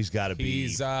 Oh, he's got to be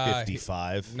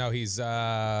 55. No, he's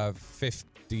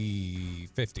 50.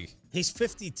 He's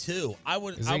 52. I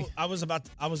was going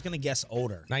to guess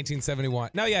older. 1971.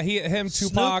 No, yeah, him,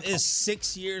 Tupac. Snoop is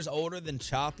 6 years older than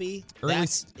Choppy. Early,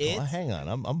 That's it. Oh, hang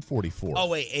on, I'm 44. Oh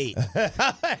wait, 8. I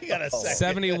got a second.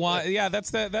 71. Yeah,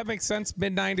 that makes sense.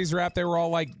 Mid 90s rap. They were all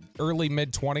like early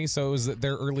mid 20s, so it was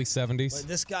their early 70s. But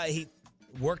this guy,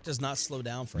 work does not slow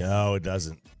down for him. No, it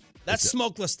doesn't. That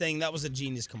smokeless thing, that was a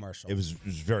genius commercial. It was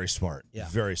very smart. Yeah.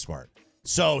 Very smart.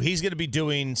 So he's going to be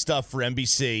doing stuff for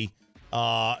NBC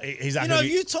He's not.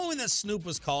 If you told me that Snoop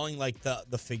was calling like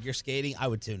the figure skating, I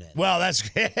would tune in. Well,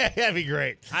 that'd be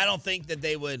great. I don't think that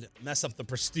they would mess up the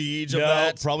prestige No, of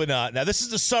that. probably not. Now, this is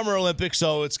the Summer Olympics,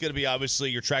 so it's going to be obviously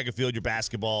your track and field, your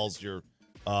basketballs, your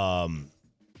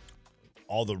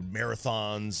all the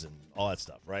marathons and all that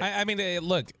stuff, right? I mean,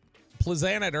 look,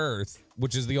 Planet Earth,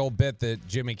 which is the old bit that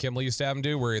Jimmy Kimmel used to have him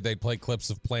do, where they'd play clips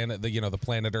of the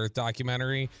Planet Earth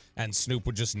documentary, and Snoop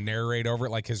would just narrate over it,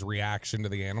 like his reaction to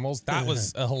the animals. That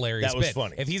was a hilarious That was bit.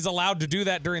 funny. If he's allowed to do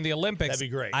that during the Olympics, That'd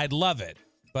be great. I'd love it.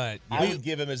 But I would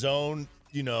give him his own,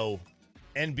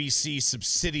 NBC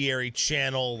subsidiary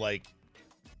channel, like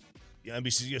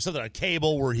NBC, something on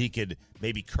cable where he could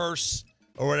maybe curse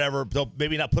or whatever. They'll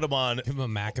maybe not put him on. Give him a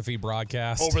McAfee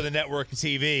broadcast over the network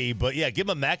TV, but yeah, give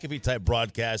him a McAfee type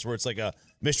broadcast where it's like a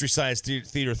Mystery Science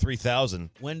Theater 3000.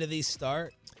 When do these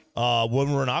start?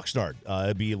 When we're in Oxnard,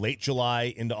 it'd be late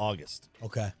July into August.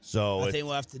 Okay. So I think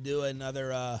we'll have to do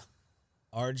another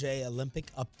RJ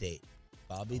Olympic update.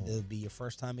 Bobby, this will be your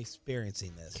first time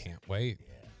experiencing this. Can't wait.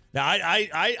 Now,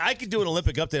 I could do an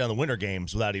Olympic update on the Winter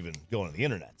Games without even going to the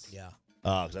internet. Yeah.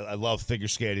 'Cause I love figure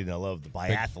skating. I love the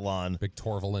biathlon. Big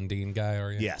Torval and Dean guy,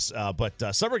 are you? Yes.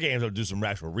 But Summer Games, I'll do some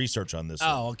actual research on this.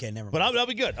 Oh, okay. Never mind. But I'll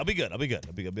be good. I'll be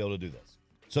able to do this.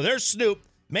 So there's Snoop.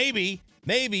 Maybe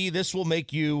this will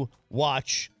make you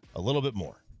watch a little bit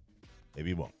more. Maybe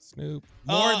you won't. Snoop.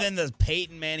 More than the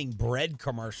Peyton Manning bread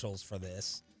commercials for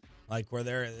this. Like where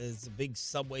there is a big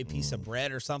Subway piece of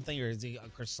bread or something, or is it a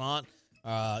croissant?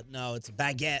 No, it's a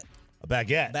baguette. A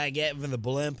baguette. Baguette for the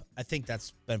blimp. I think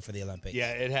that's been for the Olympics.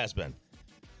 Yeah, it has been.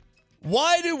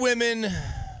 Why do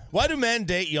men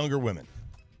date younger women?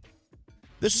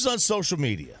 This is on social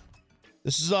media.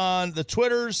 This is on the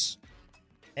Twitters,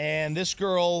 and this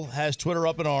girl has Twitter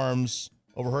up in arms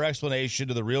over her explanation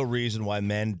to the real reason why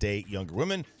men date younger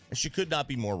women, and she could not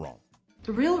be more wrong.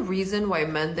 The real reason why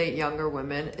men date younger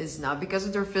women is not because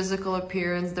of their physical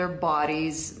appearance, their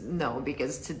bodies. No,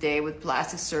 because today with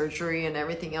plastic surgery and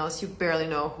everything else, you barely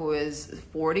know who is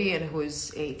 40 and who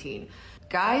is 18.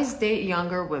 Guys date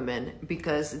younger women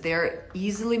because they're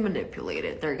easily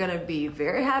manipulated. They're going to be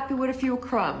very happy with a few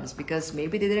crumbs because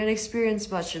maybe they didn't experience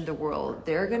much in the world.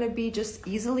 They're going to be just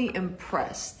easily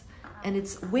impressed. And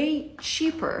it's way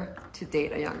cheaper to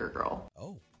date a younger girl.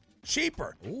 Oh.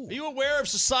 Cheaper. Ooh. Are you aware of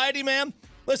society, man?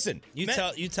 Listen. You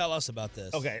tell us about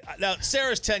this. Okay. Now,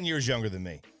 Sarah's 10 years younger than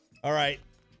me. All right.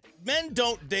 Men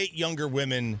don't date younger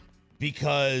women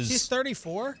because... She's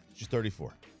 34? She's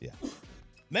 34, yeah.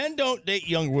 Men don't date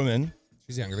young women...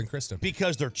 She's younger than Kristen.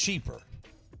 ...because they're cheaper.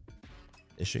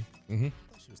 Is she? Mm-hmm. I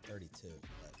thought she was 32,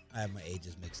 but I have my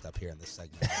ages mixed up here in this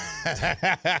segment.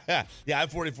 Yeah, I'm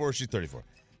 44. She's 34.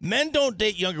 Men don't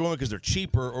date younger women because they're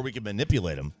cheaper or we can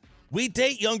manipulate them. We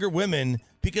date younger women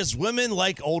because women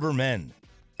like older men.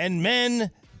 And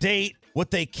men date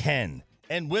what they can.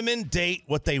 And women date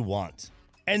what they want.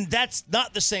 And that's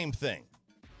not the same thing.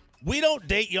 We don't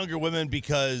date younger women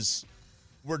because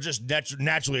we're just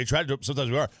naturally attracted to them. Sometimes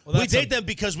we are. Well, we date them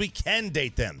because we can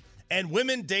date them. And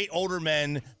women date older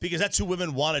men because that's who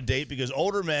women want to date, because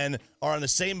older men are on the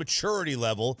same maturity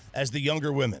level as the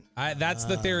younger women. That's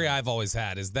the theory I've always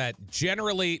had, is that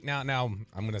generally, now I'm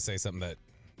going to say something that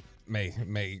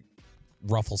may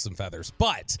ruffle some feathers,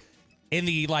 but in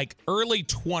the early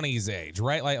 20s age,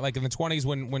 right? Like in the 20s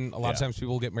when a lot of times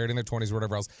people get married in their 20s or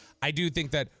whatever else, I do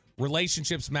think that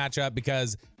relationships match up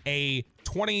because a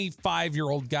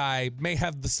 25-year-old guy may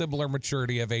have the similar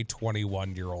maturity of a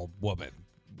 21-year-old woman.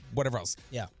 Whatever else.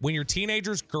 Yeah. When you're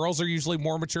teenagers, girls are usually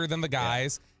more mature than the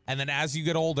guys. Yeah. And then as you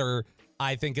get older,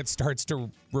 I think it starts to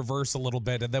reverse a little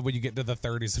bit. And then when you get to the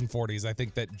 30s and 40s, I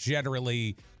think that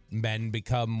generally men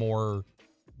become more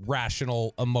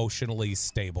rational, emotionally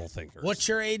stable thinkers. What's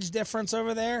your age difference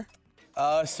over there?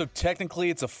 So technically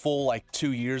it's a full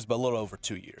 2 years, but a little over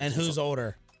 2 years. And who's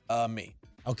older? Me.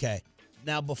 Okay.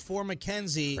 Now, before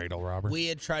Mackenzie, we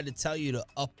had tried to tell you to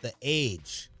up the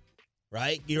age.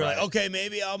 Right? You're like, okay,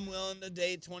 maybe I'm willing to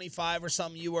date 25 or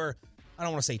something. You were, I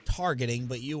don't want to say targeting,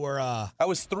 but you were... I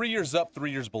was 3 years up,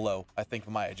 3 years below, I think,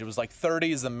 for my age. It was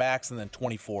 30 is the max, and then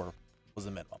 24 was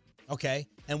the minimum. Okay.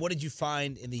 And what did you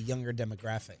find in the younger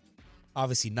demographic?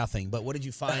 Obviously nothing, but what did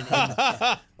you find in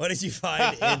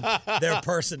their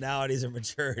personalities and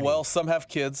maturity? Well, some have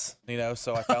kids,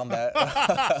 so I found that.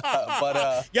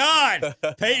 But God,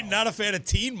 Peyton, not a fan of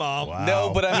Teen Mom. Wow.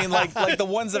 No, but I mean, like the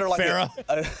ones that are Farrah.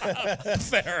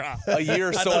 A year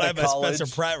or so I in college. A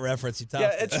Spencer Pratt reference.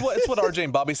 It's what RJ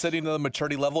and Bobby said. The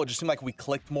maturity level. It just seemed like we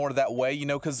clicked more that way.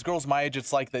 Because girls my age,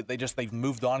 it's like they've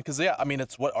moved on. Because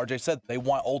it's what RJ said. They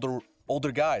want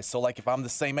older guys. So if I'm the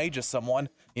same age as someone,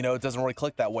 it doesn't really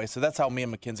click that way. So that's how me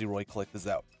and Mackenzie really clicked, is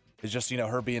that It's just,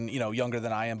 her being, younger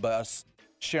than I am, but us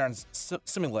sharing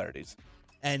similarities.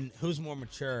 And who's more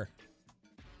mature?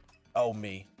 Oh,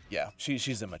 me. Yeah,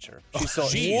 she's immature. She's so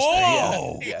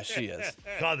Whoa! Yeah, she is.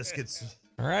 God, this kid's.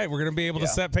 All right, we're gonna be able to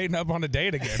set Peyton up on a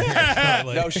date again.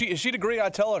 No, she'd agree. I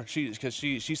tell her because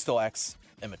she still acts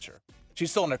immature.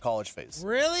 She's still in her college phase.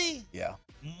 Really? Yeah.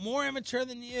 More immature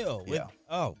than you. Yeah.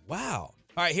 Oh, wow.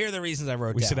 All right, here are the reasons I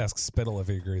wrote We down. should ask Spittle if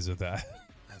he agrees with that.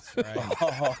 That's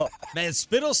right. Man,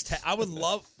 Spittle's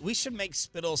we should make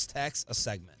Spittle's text a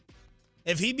segment.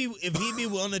 If he'd be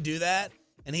willing to do that,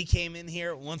 and he came in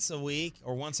here once a week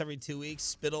or once every 2 weeks,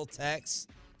 Spittle text,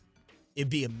 it'd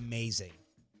be amazing.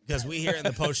 Because we hear in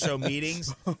the post-show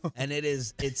meetings, and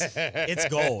it's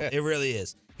gold. It really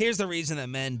is. Here's the reason that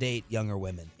men date younger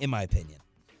women, in my opinion.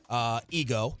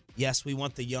 Ego. Yes, we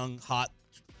want the young, hot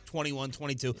 21,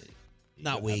 22.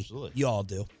 Not we. Absolutely. You all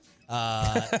do.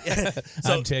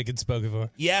 I'm taking spoken for.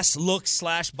 Yes, look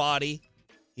 / body.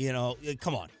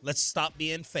 Come on. Let's stop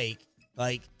being fake.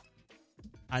 Like,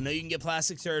 I know you can get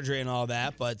plastic surgery and all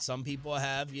that, but some people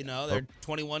have, their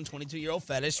 21, 22-year-old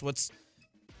fetish. What's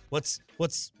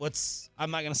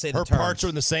I'm not going to say the Her terms. parts are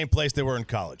in the same place they were in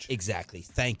college. Exactly.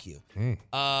 Thank you.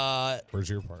 Where's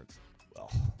your parts?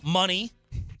 Well, money.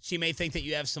 She may think that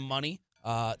you have some money.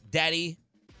 Daddy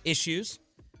issues.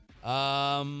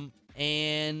 And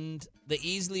the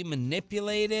easily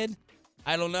manipulated.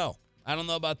 I don't know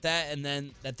about that. And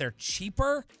then that they're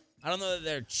cheaper. I don't know that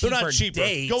they're cheaper. They're not cheaper.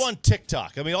 Dates. Go on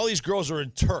TikTok. I mean, all these girls are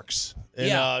in Turks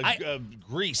and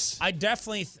Greece. I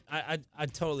definitely, I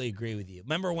totally agree with you.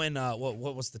 Remember when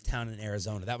what was the town in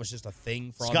Arizona? That was just a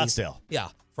thing for all Scottsdale.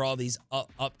 For all these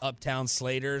uptown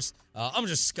Slaters. I'm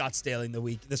just Scottsdaling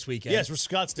this weekend. Yes, we're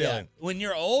Scottsdaling. Yeah. When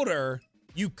you're older,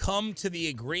 you come to the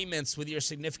agreements with your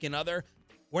significant other.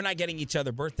 We're not getting each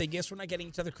other birthday gifts. We're not getting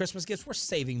each other Christmas gifts. We're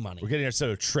saving money. We're getting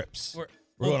ourselves trips.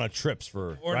 We're going on trips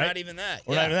for or right? not even that.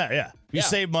 Or not even that. Yeah, you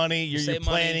save money. You're save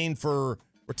planning for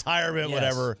retirement, Yes.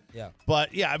 whatever. Yeah.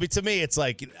 But yeah, I mean, to me, it's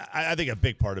like I think a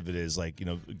big part of it is like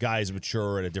guys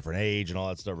mature at a different age and all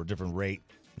that stuff, or a different rate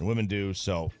than women do.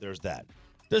 So there's that.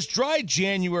 Does dry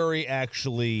January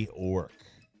actually work?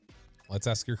 Let's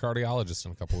ask your cardiologist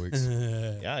in a couple weeks.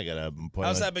 Yeah, I got a appointment.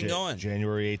 How's that been going?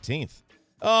 January 18th.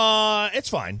 It's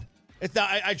fine. It's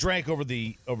not, I drank over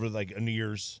like New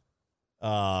Year's,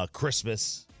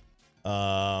 Christmas,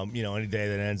 any day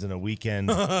that ends in a weekend.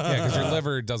 Yeah, because your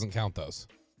liver doesn't count those.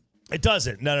 It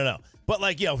doesn't. No. But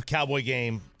like, Cowboy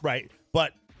game, right?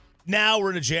 But now we're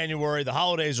into January. The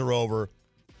holidays are over,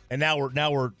 and now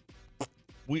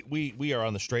we are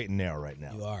on the straight and narrow right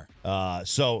now. You are.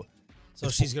 So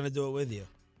she's gonna do it with you.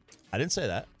 I didn't say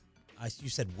that. You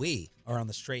said we are on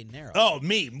the straight and narrow. Oh,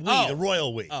 me, the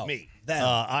royal we, me, them.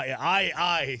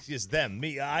 I is them.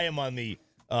 Me, I am on the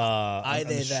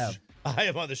them. I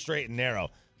am on the straight and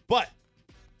narrow. But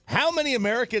how many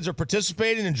Americans are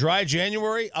participating in dry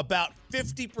January? About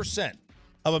 50%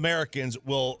 of Americans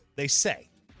they say.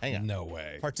 Hang on. No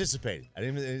way. Participating. I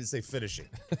didn't say finishing.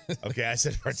 Okay, I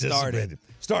said participating.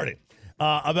 Started.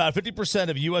 About 50%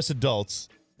 of U.S. adults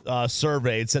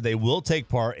surveyed said they will take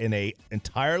part in a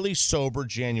entirely sober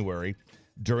January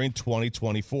during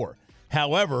 2024.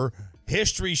 However,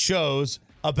 history shows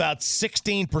about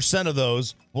 16% of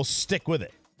those will stick with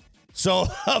it. So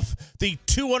of the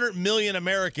 200 million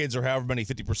Americans, or however many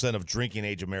 50% of drinking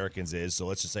age Americans is, so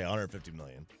let's just say 150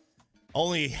 million,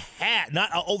 only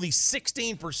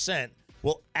 16%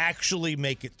 will actually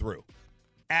make it through.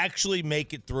 Actually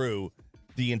make it through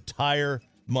the entire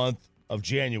month of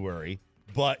January.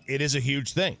 But it is a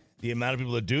huge thing. The amount of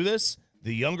people that do this,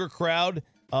 the younger crowd,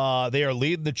 they are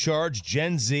leading the charge.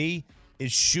 Gen Z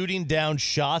is shooting down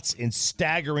shots in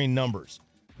staggering numbers,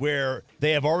 where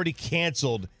they have already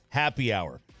canceled happy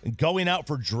hour. And going out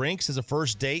for drinks as a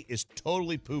first date is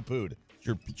totally poo-pooed.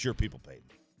 It's your people, Peyton.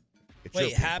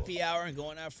 Wait, happy hour and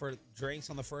going out for drinks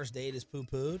on the first date is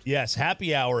poo-pooed? Yes,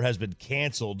 happy hour has been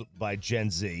canceled by Gen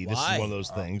Z. Why? This is one of those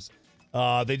things.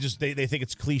 They think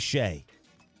it's cliche.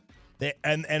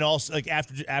 And also, like,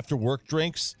 after work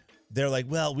drinks, they're like,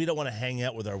 well, we don't want to hang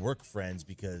out with our work friends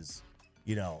because,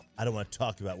 I don't want to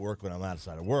talk about work when I'm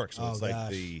outside of work. So it's like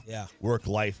the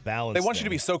work-life balance. They want you thing.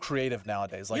 to be so creative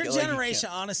nowadays. Like, Your generation,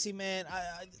 honestly, man,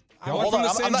 Y'all are from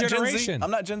the same generation.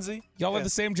 I'm not Gen Z. Y'all are the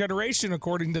same generation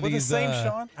according to We're these. the same,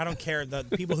 Sean. I don't care. The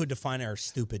people who define it are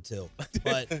stupid too.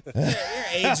 But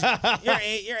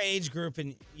your age group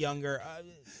and younger,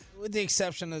 with the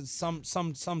exception of some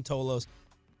Tolos,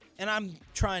 and I'm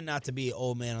trying not to be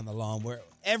old man on the lawn, where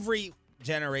every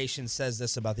generation says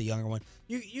this about the younger one.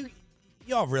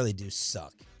 Y'all really do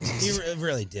suck. You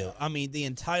really do. I mean, the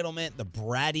entitlement, the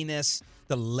brattiness,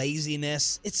 the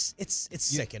laziness. It's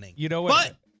sickening. You know what?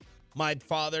 But my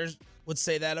father would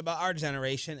say that about our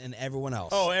generation and everyone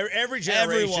else. Oh, every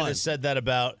generation Everyone. has said that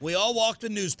about. We all walked a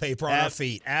newspaper on our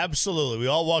feet. Absolutely. We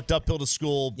all walked uphill to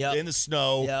school in the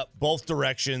snow, both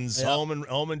directions, home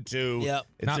and two. Yep.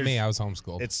 Not me. I was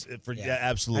homeschooled. It's absolutely.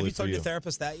 Have you for told your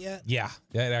therapist that yet? Yeah,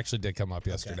 it actually did come up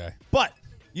yesterday. But,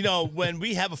 when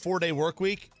we have a 4-day work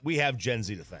week, we have Gen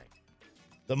Z to thank.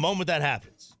 The moment that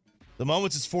happens, the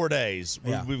moment it's 4 days,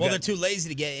 they're too lazy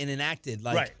to get enacted.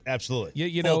 Right, absolutely.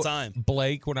 You full know, time.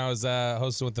 Blake, when I was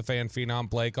hosting with the fan phenom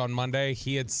Blake on Monday,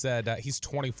 he had said he's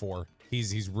 24.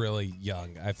 He's really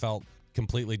young. I felt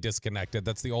completely disconnected.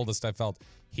 That's the oldest I felt.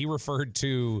 He referred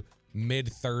to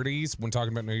mid-30s when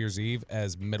talking about New Year's Eve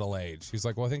as middle age. He's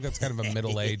like, well, I think that's kind of a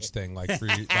middle age thing, like for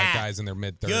like guys in their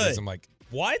mid-30s. Good. I'm like,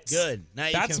 what? Good. Now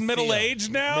you That's can middle feel. age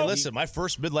now? I mean, listen, my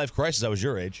first midlife crisis, I was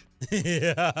your age.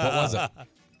 Yeah. What was it?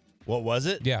 What was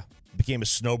it? Yeah. Became a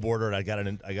snowboarder, and I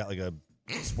got like a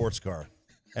sports car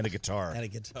and a guitar.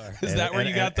 Is that where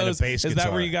you got those? Is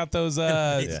that where you got those?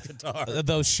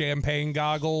 Those champagne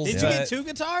goggles. Did you get 2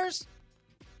 guitars?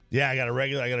 Yeah, I got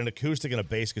an acoustic and a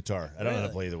bass guitar. I don't know how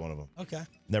to play either one of them. Okay.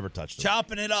 Never touched them.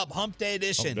 Chopping it up, Hump Day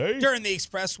edition. Hump Day. During the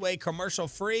Expressway, commercial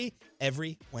free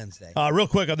every Wednesday. Real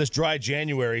quick on this dry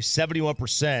January,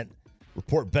 71%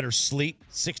 report better sleep,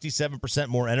 67%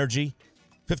 more energy,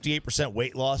 58%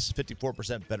 weight loss,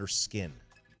 54% better skin.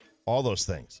 All those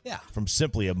things. Yeah. From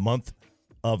simply a month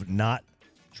of not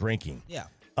drinking. Yeah.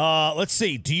 Let's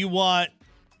see. Do you want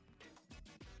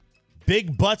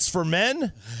big butts for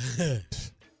men?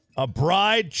 A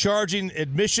bride charging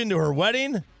admission to her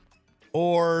wedding?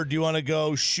 Or do you want to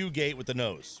go shoegate with the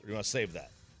nose? Or do you want to save that?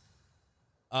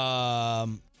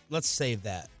 Let's save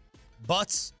that.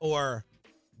 Butts or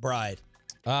bride?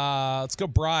 Let's go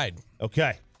bride.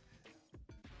 Okay.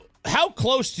 How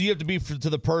close do you have to be to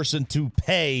the person to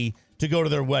pay to go to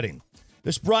their wedding?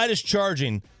 This bride is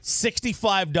charging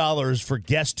 $65 for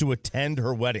guests to attend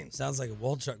her wedding. Sounds like a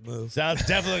Wolchuk move. Sounds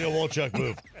definitely like a Wolchuk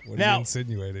move. What are Now, you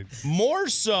insinuating? more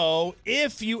so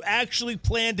if you actually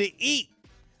plan to eat.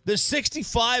 The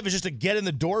 $65 is just a get in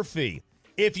the door fee.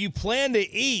 If you plan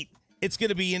to eat, it's going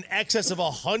to be in excess of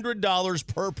 $100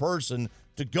 per person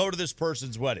to go to this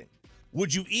person's wedding.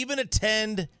 Would you even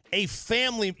attend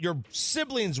your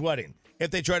sibling's wedding if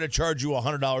they try to charge you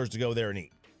 $100 to go there and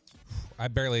eat? I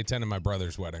barely attended my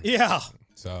brother's wedding. Yeah.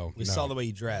 So We saw the way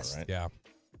you dressed. Right. Yeah.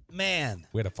 Man.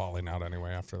 We had a falling out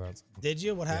anyway after that. Did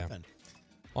you? What happened?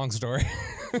 Long story.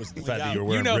 Was the fact that you were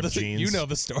wearing ripped jeans? You know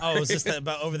the story. Oh, is this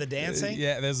about over the dancing?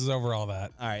 Yeah, this is over all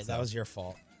that. All right, that was your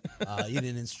fault. You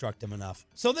didn't instruct him enough.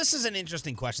 So this is an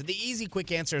interesting question. The easy,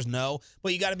 quick answer is no,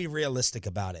 but you got to be realistic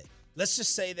about it. Let's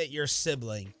just say that your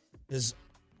sibling is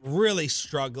really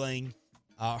struggling,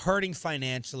 hurting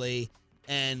financially,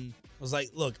 and was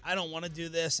like, look, I don't want to do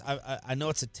this. I know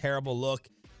it's a terrible look,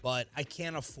 but I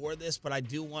can't afford this, but I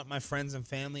do want my friends and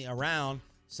family around,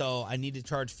 so I need to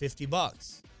charge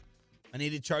 $50. I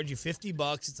need to charge you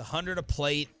 $50. It's $100 a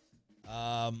plate,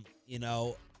 but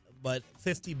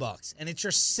 $50, and it's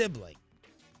your sibling.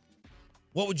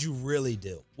 What would you really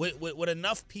do? Would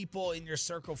enough people in your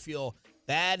circle feel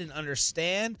bad and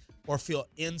understand, or feel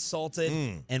insulted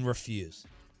and refuse?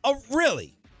 Oh,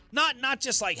 really? Not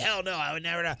just like, hell no, I would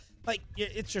never. Like,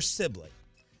 it's your sibling.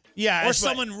 Yeah. Or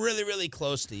someone really, really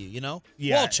close to you, you know?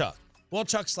 Yeah.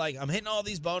 Wolchuk's like, I'm hitting all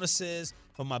these bonuses,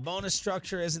 but my bonus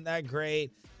structure isn't that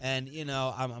great. And,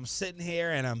 I'm sitting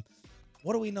here and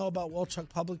what do we know about Wolchuk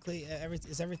publicly?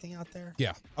 Is everything out there?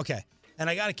 Yeah. Okay. And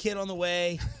I got a kid on the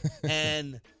way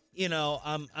and,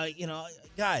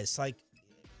 guys, like,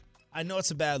 I know it's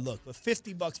a bad look, but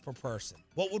 $50 per person.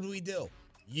 What would we do?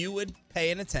 You would pay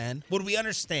an attend. Would we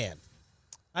understand?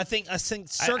 I think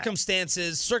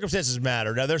circumstances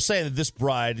matter. Now they're saying that this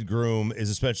bride and groom is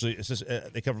especially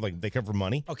they cover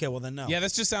money. Okay, well then no. Yeah,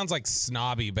 this just sounds like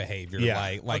snobby behavior.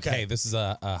 Yeah. Like Okay. hey, this is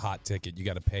a hot ticket. You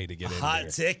got to pay to get in. Hot here.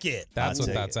 ticket. That's Hot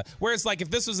what ticket. that's. Whereas, like, if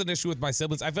this was an issue with my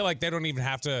siblings, I feel like they don't even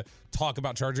have to talk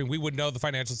about charging. We would know the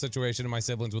financial situation, and my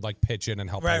siblings would like pitch in and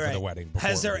help pay for the wedding. before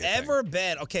Has it there would be a thing. ever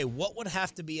been? Okay, what would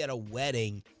have to be at a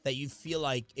wedding that you feel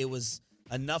like it was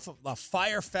enough of a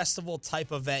fire festival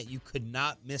type event you could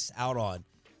not miss out on?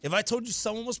 If I told you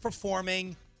someone was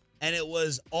performing and it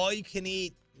was all you can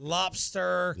eat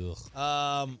lobster,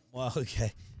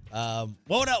 okay.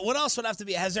 What else would have to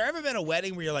be? Has there ever been a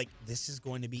wedding where you're like, this is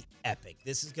going to be epic?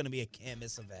 This is going to be a can't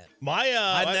miss event.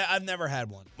 I've never had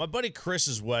one. My buddy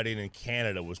Chris's wedding in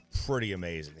Canada was pretty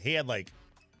amazing. He had like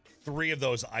 3 of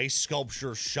those ice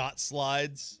sculpture shot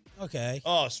slides. Okay.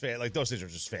 Oh, it's like those things are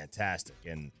just fantastic.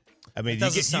 And I mean, It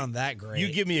doesn't sound that great.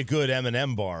 You give me a good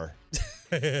M&M bar.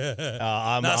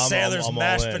 I'm Sandler's I'm all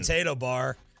mashed in. potato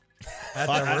bar at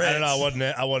the I Ritz. don't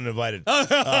know. I wasn't invited.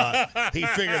 He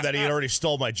figured that he had already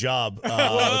stole my job with the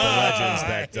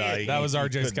Legends. That was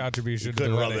RJ's contribution.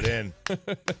 Couldn't to the rub wedding. it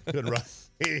in. Couldn't rub.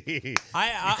 He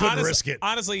I couldn't honestly, risk it.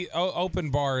 Honestly, open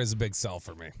bar is a big sell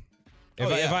for me.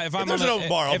 If I'm there's on an open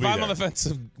bar, I'll be on there. the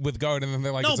fence with going and then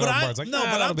they're like, No, it's but an open bar. It's like, but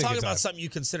that'll I'm be a talking good about time. something you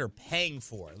consider paying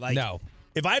for. Like, No.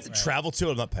 If I have to travel to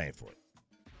it, I'm not paying for it.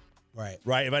 Right.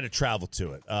 Right. If I had to travel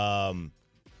to it, and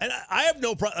I have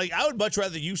no problem. Like, I would much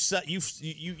rather you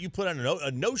put on a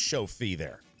no-show fee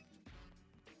there.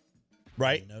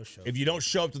 Right. No-show if you don't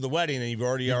show up to the wedding and you've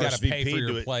already gotta RSVP'd pay for your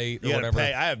to it, plate or you gotta whatever.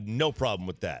 pay. I have no problem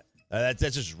with that. That's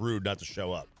just rude not to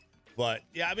show up. But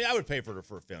yeah, I mean, I would pay for a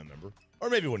family member or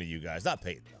maybe one of you guys. Not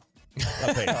Peyton though.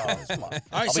 Not Peyton. All right,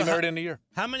 I'll so be married in a year.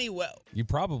 How many? You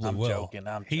probably I'm will. joking.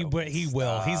 He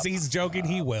will. He's joking.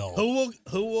 He will.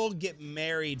 Who will get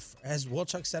married? Has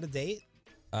Wilchuck set a date?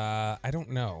 I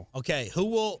don't know. Okay, who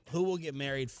will get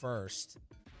married first?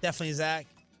 Definitely Zach.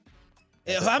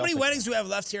 How many weddings do we have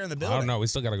left here in the building? I don't know. We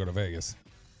still got to go to Vegas.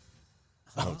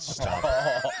 Oh, stop.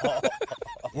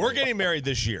 We're getting married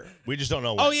this year. We just don't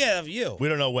know when. Oh yeah, you. We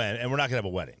don't know when, and we're not gonna have a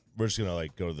wedding. We're just gonna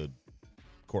go to the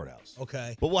courthouse.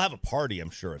 Okay. But we'll have a party, I'm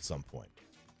sure, at some point.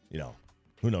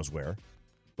 Who knows where,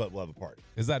 but we'll have a party.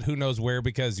 Is that who knows where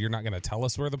because you're not going to tell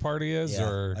us where the party is, Yeah,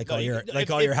 or like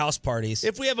all your house parties?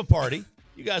 If we have a party,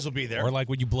 you guys will be there. or like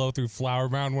when you blow through Flower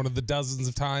Mound one of the dozens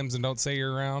of times and don't say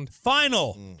you're around?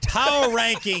 Final power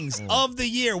rankings of the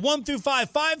year, 1 through 5,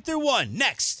 5 through 1.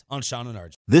 Next on Sean and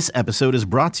RJ. This episode is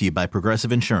brought to you by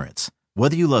Progressive Insurance.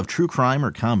 Whether you love true crime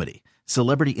or comedy,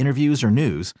 celebrity interviews or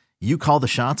news, you call the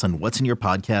shots on what's in your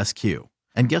podcast queue.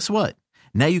 And guess what?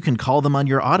 Now you can call them on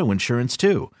your auto insurance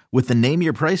too with the Name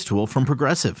Your Price tool from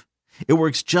Progressive. It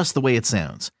works just the way it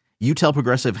sounds. You tell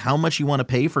Progressive how much you want to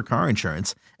pay for car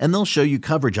insurance, and they'll show you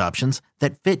coverage options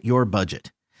that fit your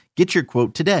budget. Get your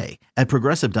quote today at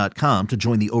Progressive.com to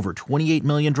join the over 28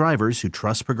 million drivers who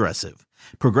trust Progressive.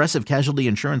 Progressive Casualty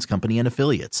Insurance Company and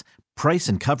Affiliates. Price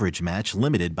and coverage match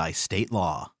limited by state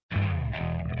law.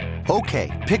 Okay,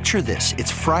 picture this.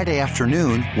 It's Friday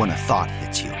afternoon when a thought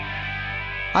hits you.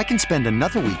 I can spend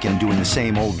another weekend doing the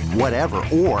same old whatever,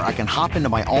 or I can hop into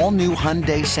my all-new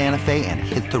Hyundai Santa Fe and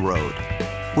hit the road.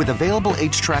 With available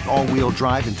H-Track all-wheel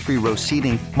drive and 3-row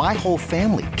seating, my whole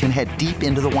family can head deep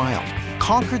into the wild.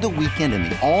 Conquer the weekend in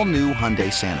the all-new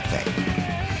Hyundai Santa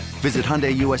Fe. Visit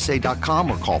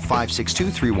HyundaiUSA.com or call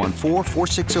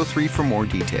 562-314-4603 for more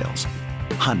details.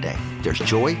 Hyundai, there's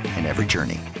joy in every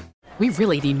journey. We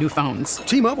really need new phones.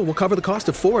 T-Mobile will cover the cost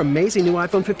of 4 amazing new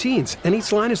iPhone 15s, and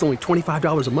each line is only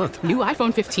 $25 a month. New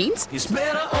iPhone 15s? It's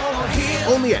better over here.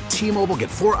 Only at T-Mobile, get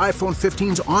 4 iPhone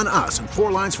 15s on us and 4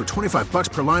 lines for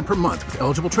 $25 per line per month with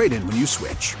eligible trade-in when you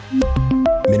switch.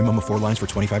 Minimum of 4 lines for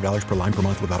 $25 per line per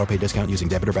month with autopay discount using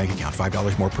debit or bank account.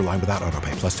 $5 more per line without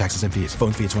autopay, plus taxes and fees.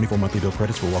 Phone fee at 24 monthly bill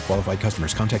credits for well-qualified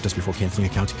customers. Contact us before canceling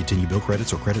account to continue bill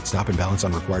credits or credit stop and balance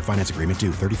on required finance agreement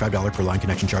due. $35 per line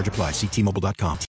connection charge applies. See T-Mobile.com.